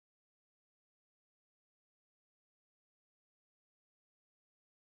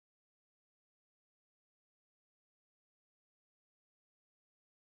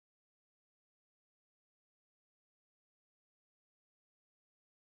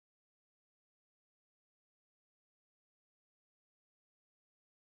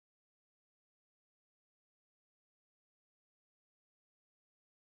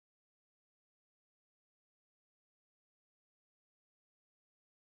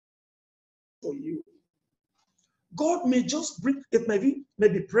for you. God may just bring, it may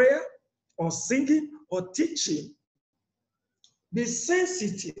be prayer or singing or teaching. Be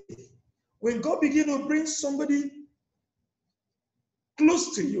sensitive. When God begins to bring somebody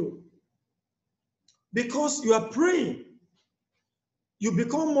close to you, because you are praying, you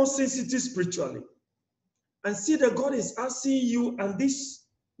become more sensitive spiritually. And see that God is asking you and this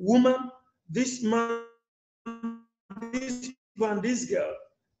woman, this man, this man, this girl,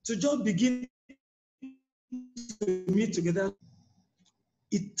 to just begin to meet together.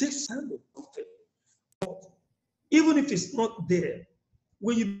 It takes time. But even if it's not there,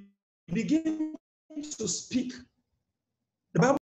 when you begin to speak, the Bible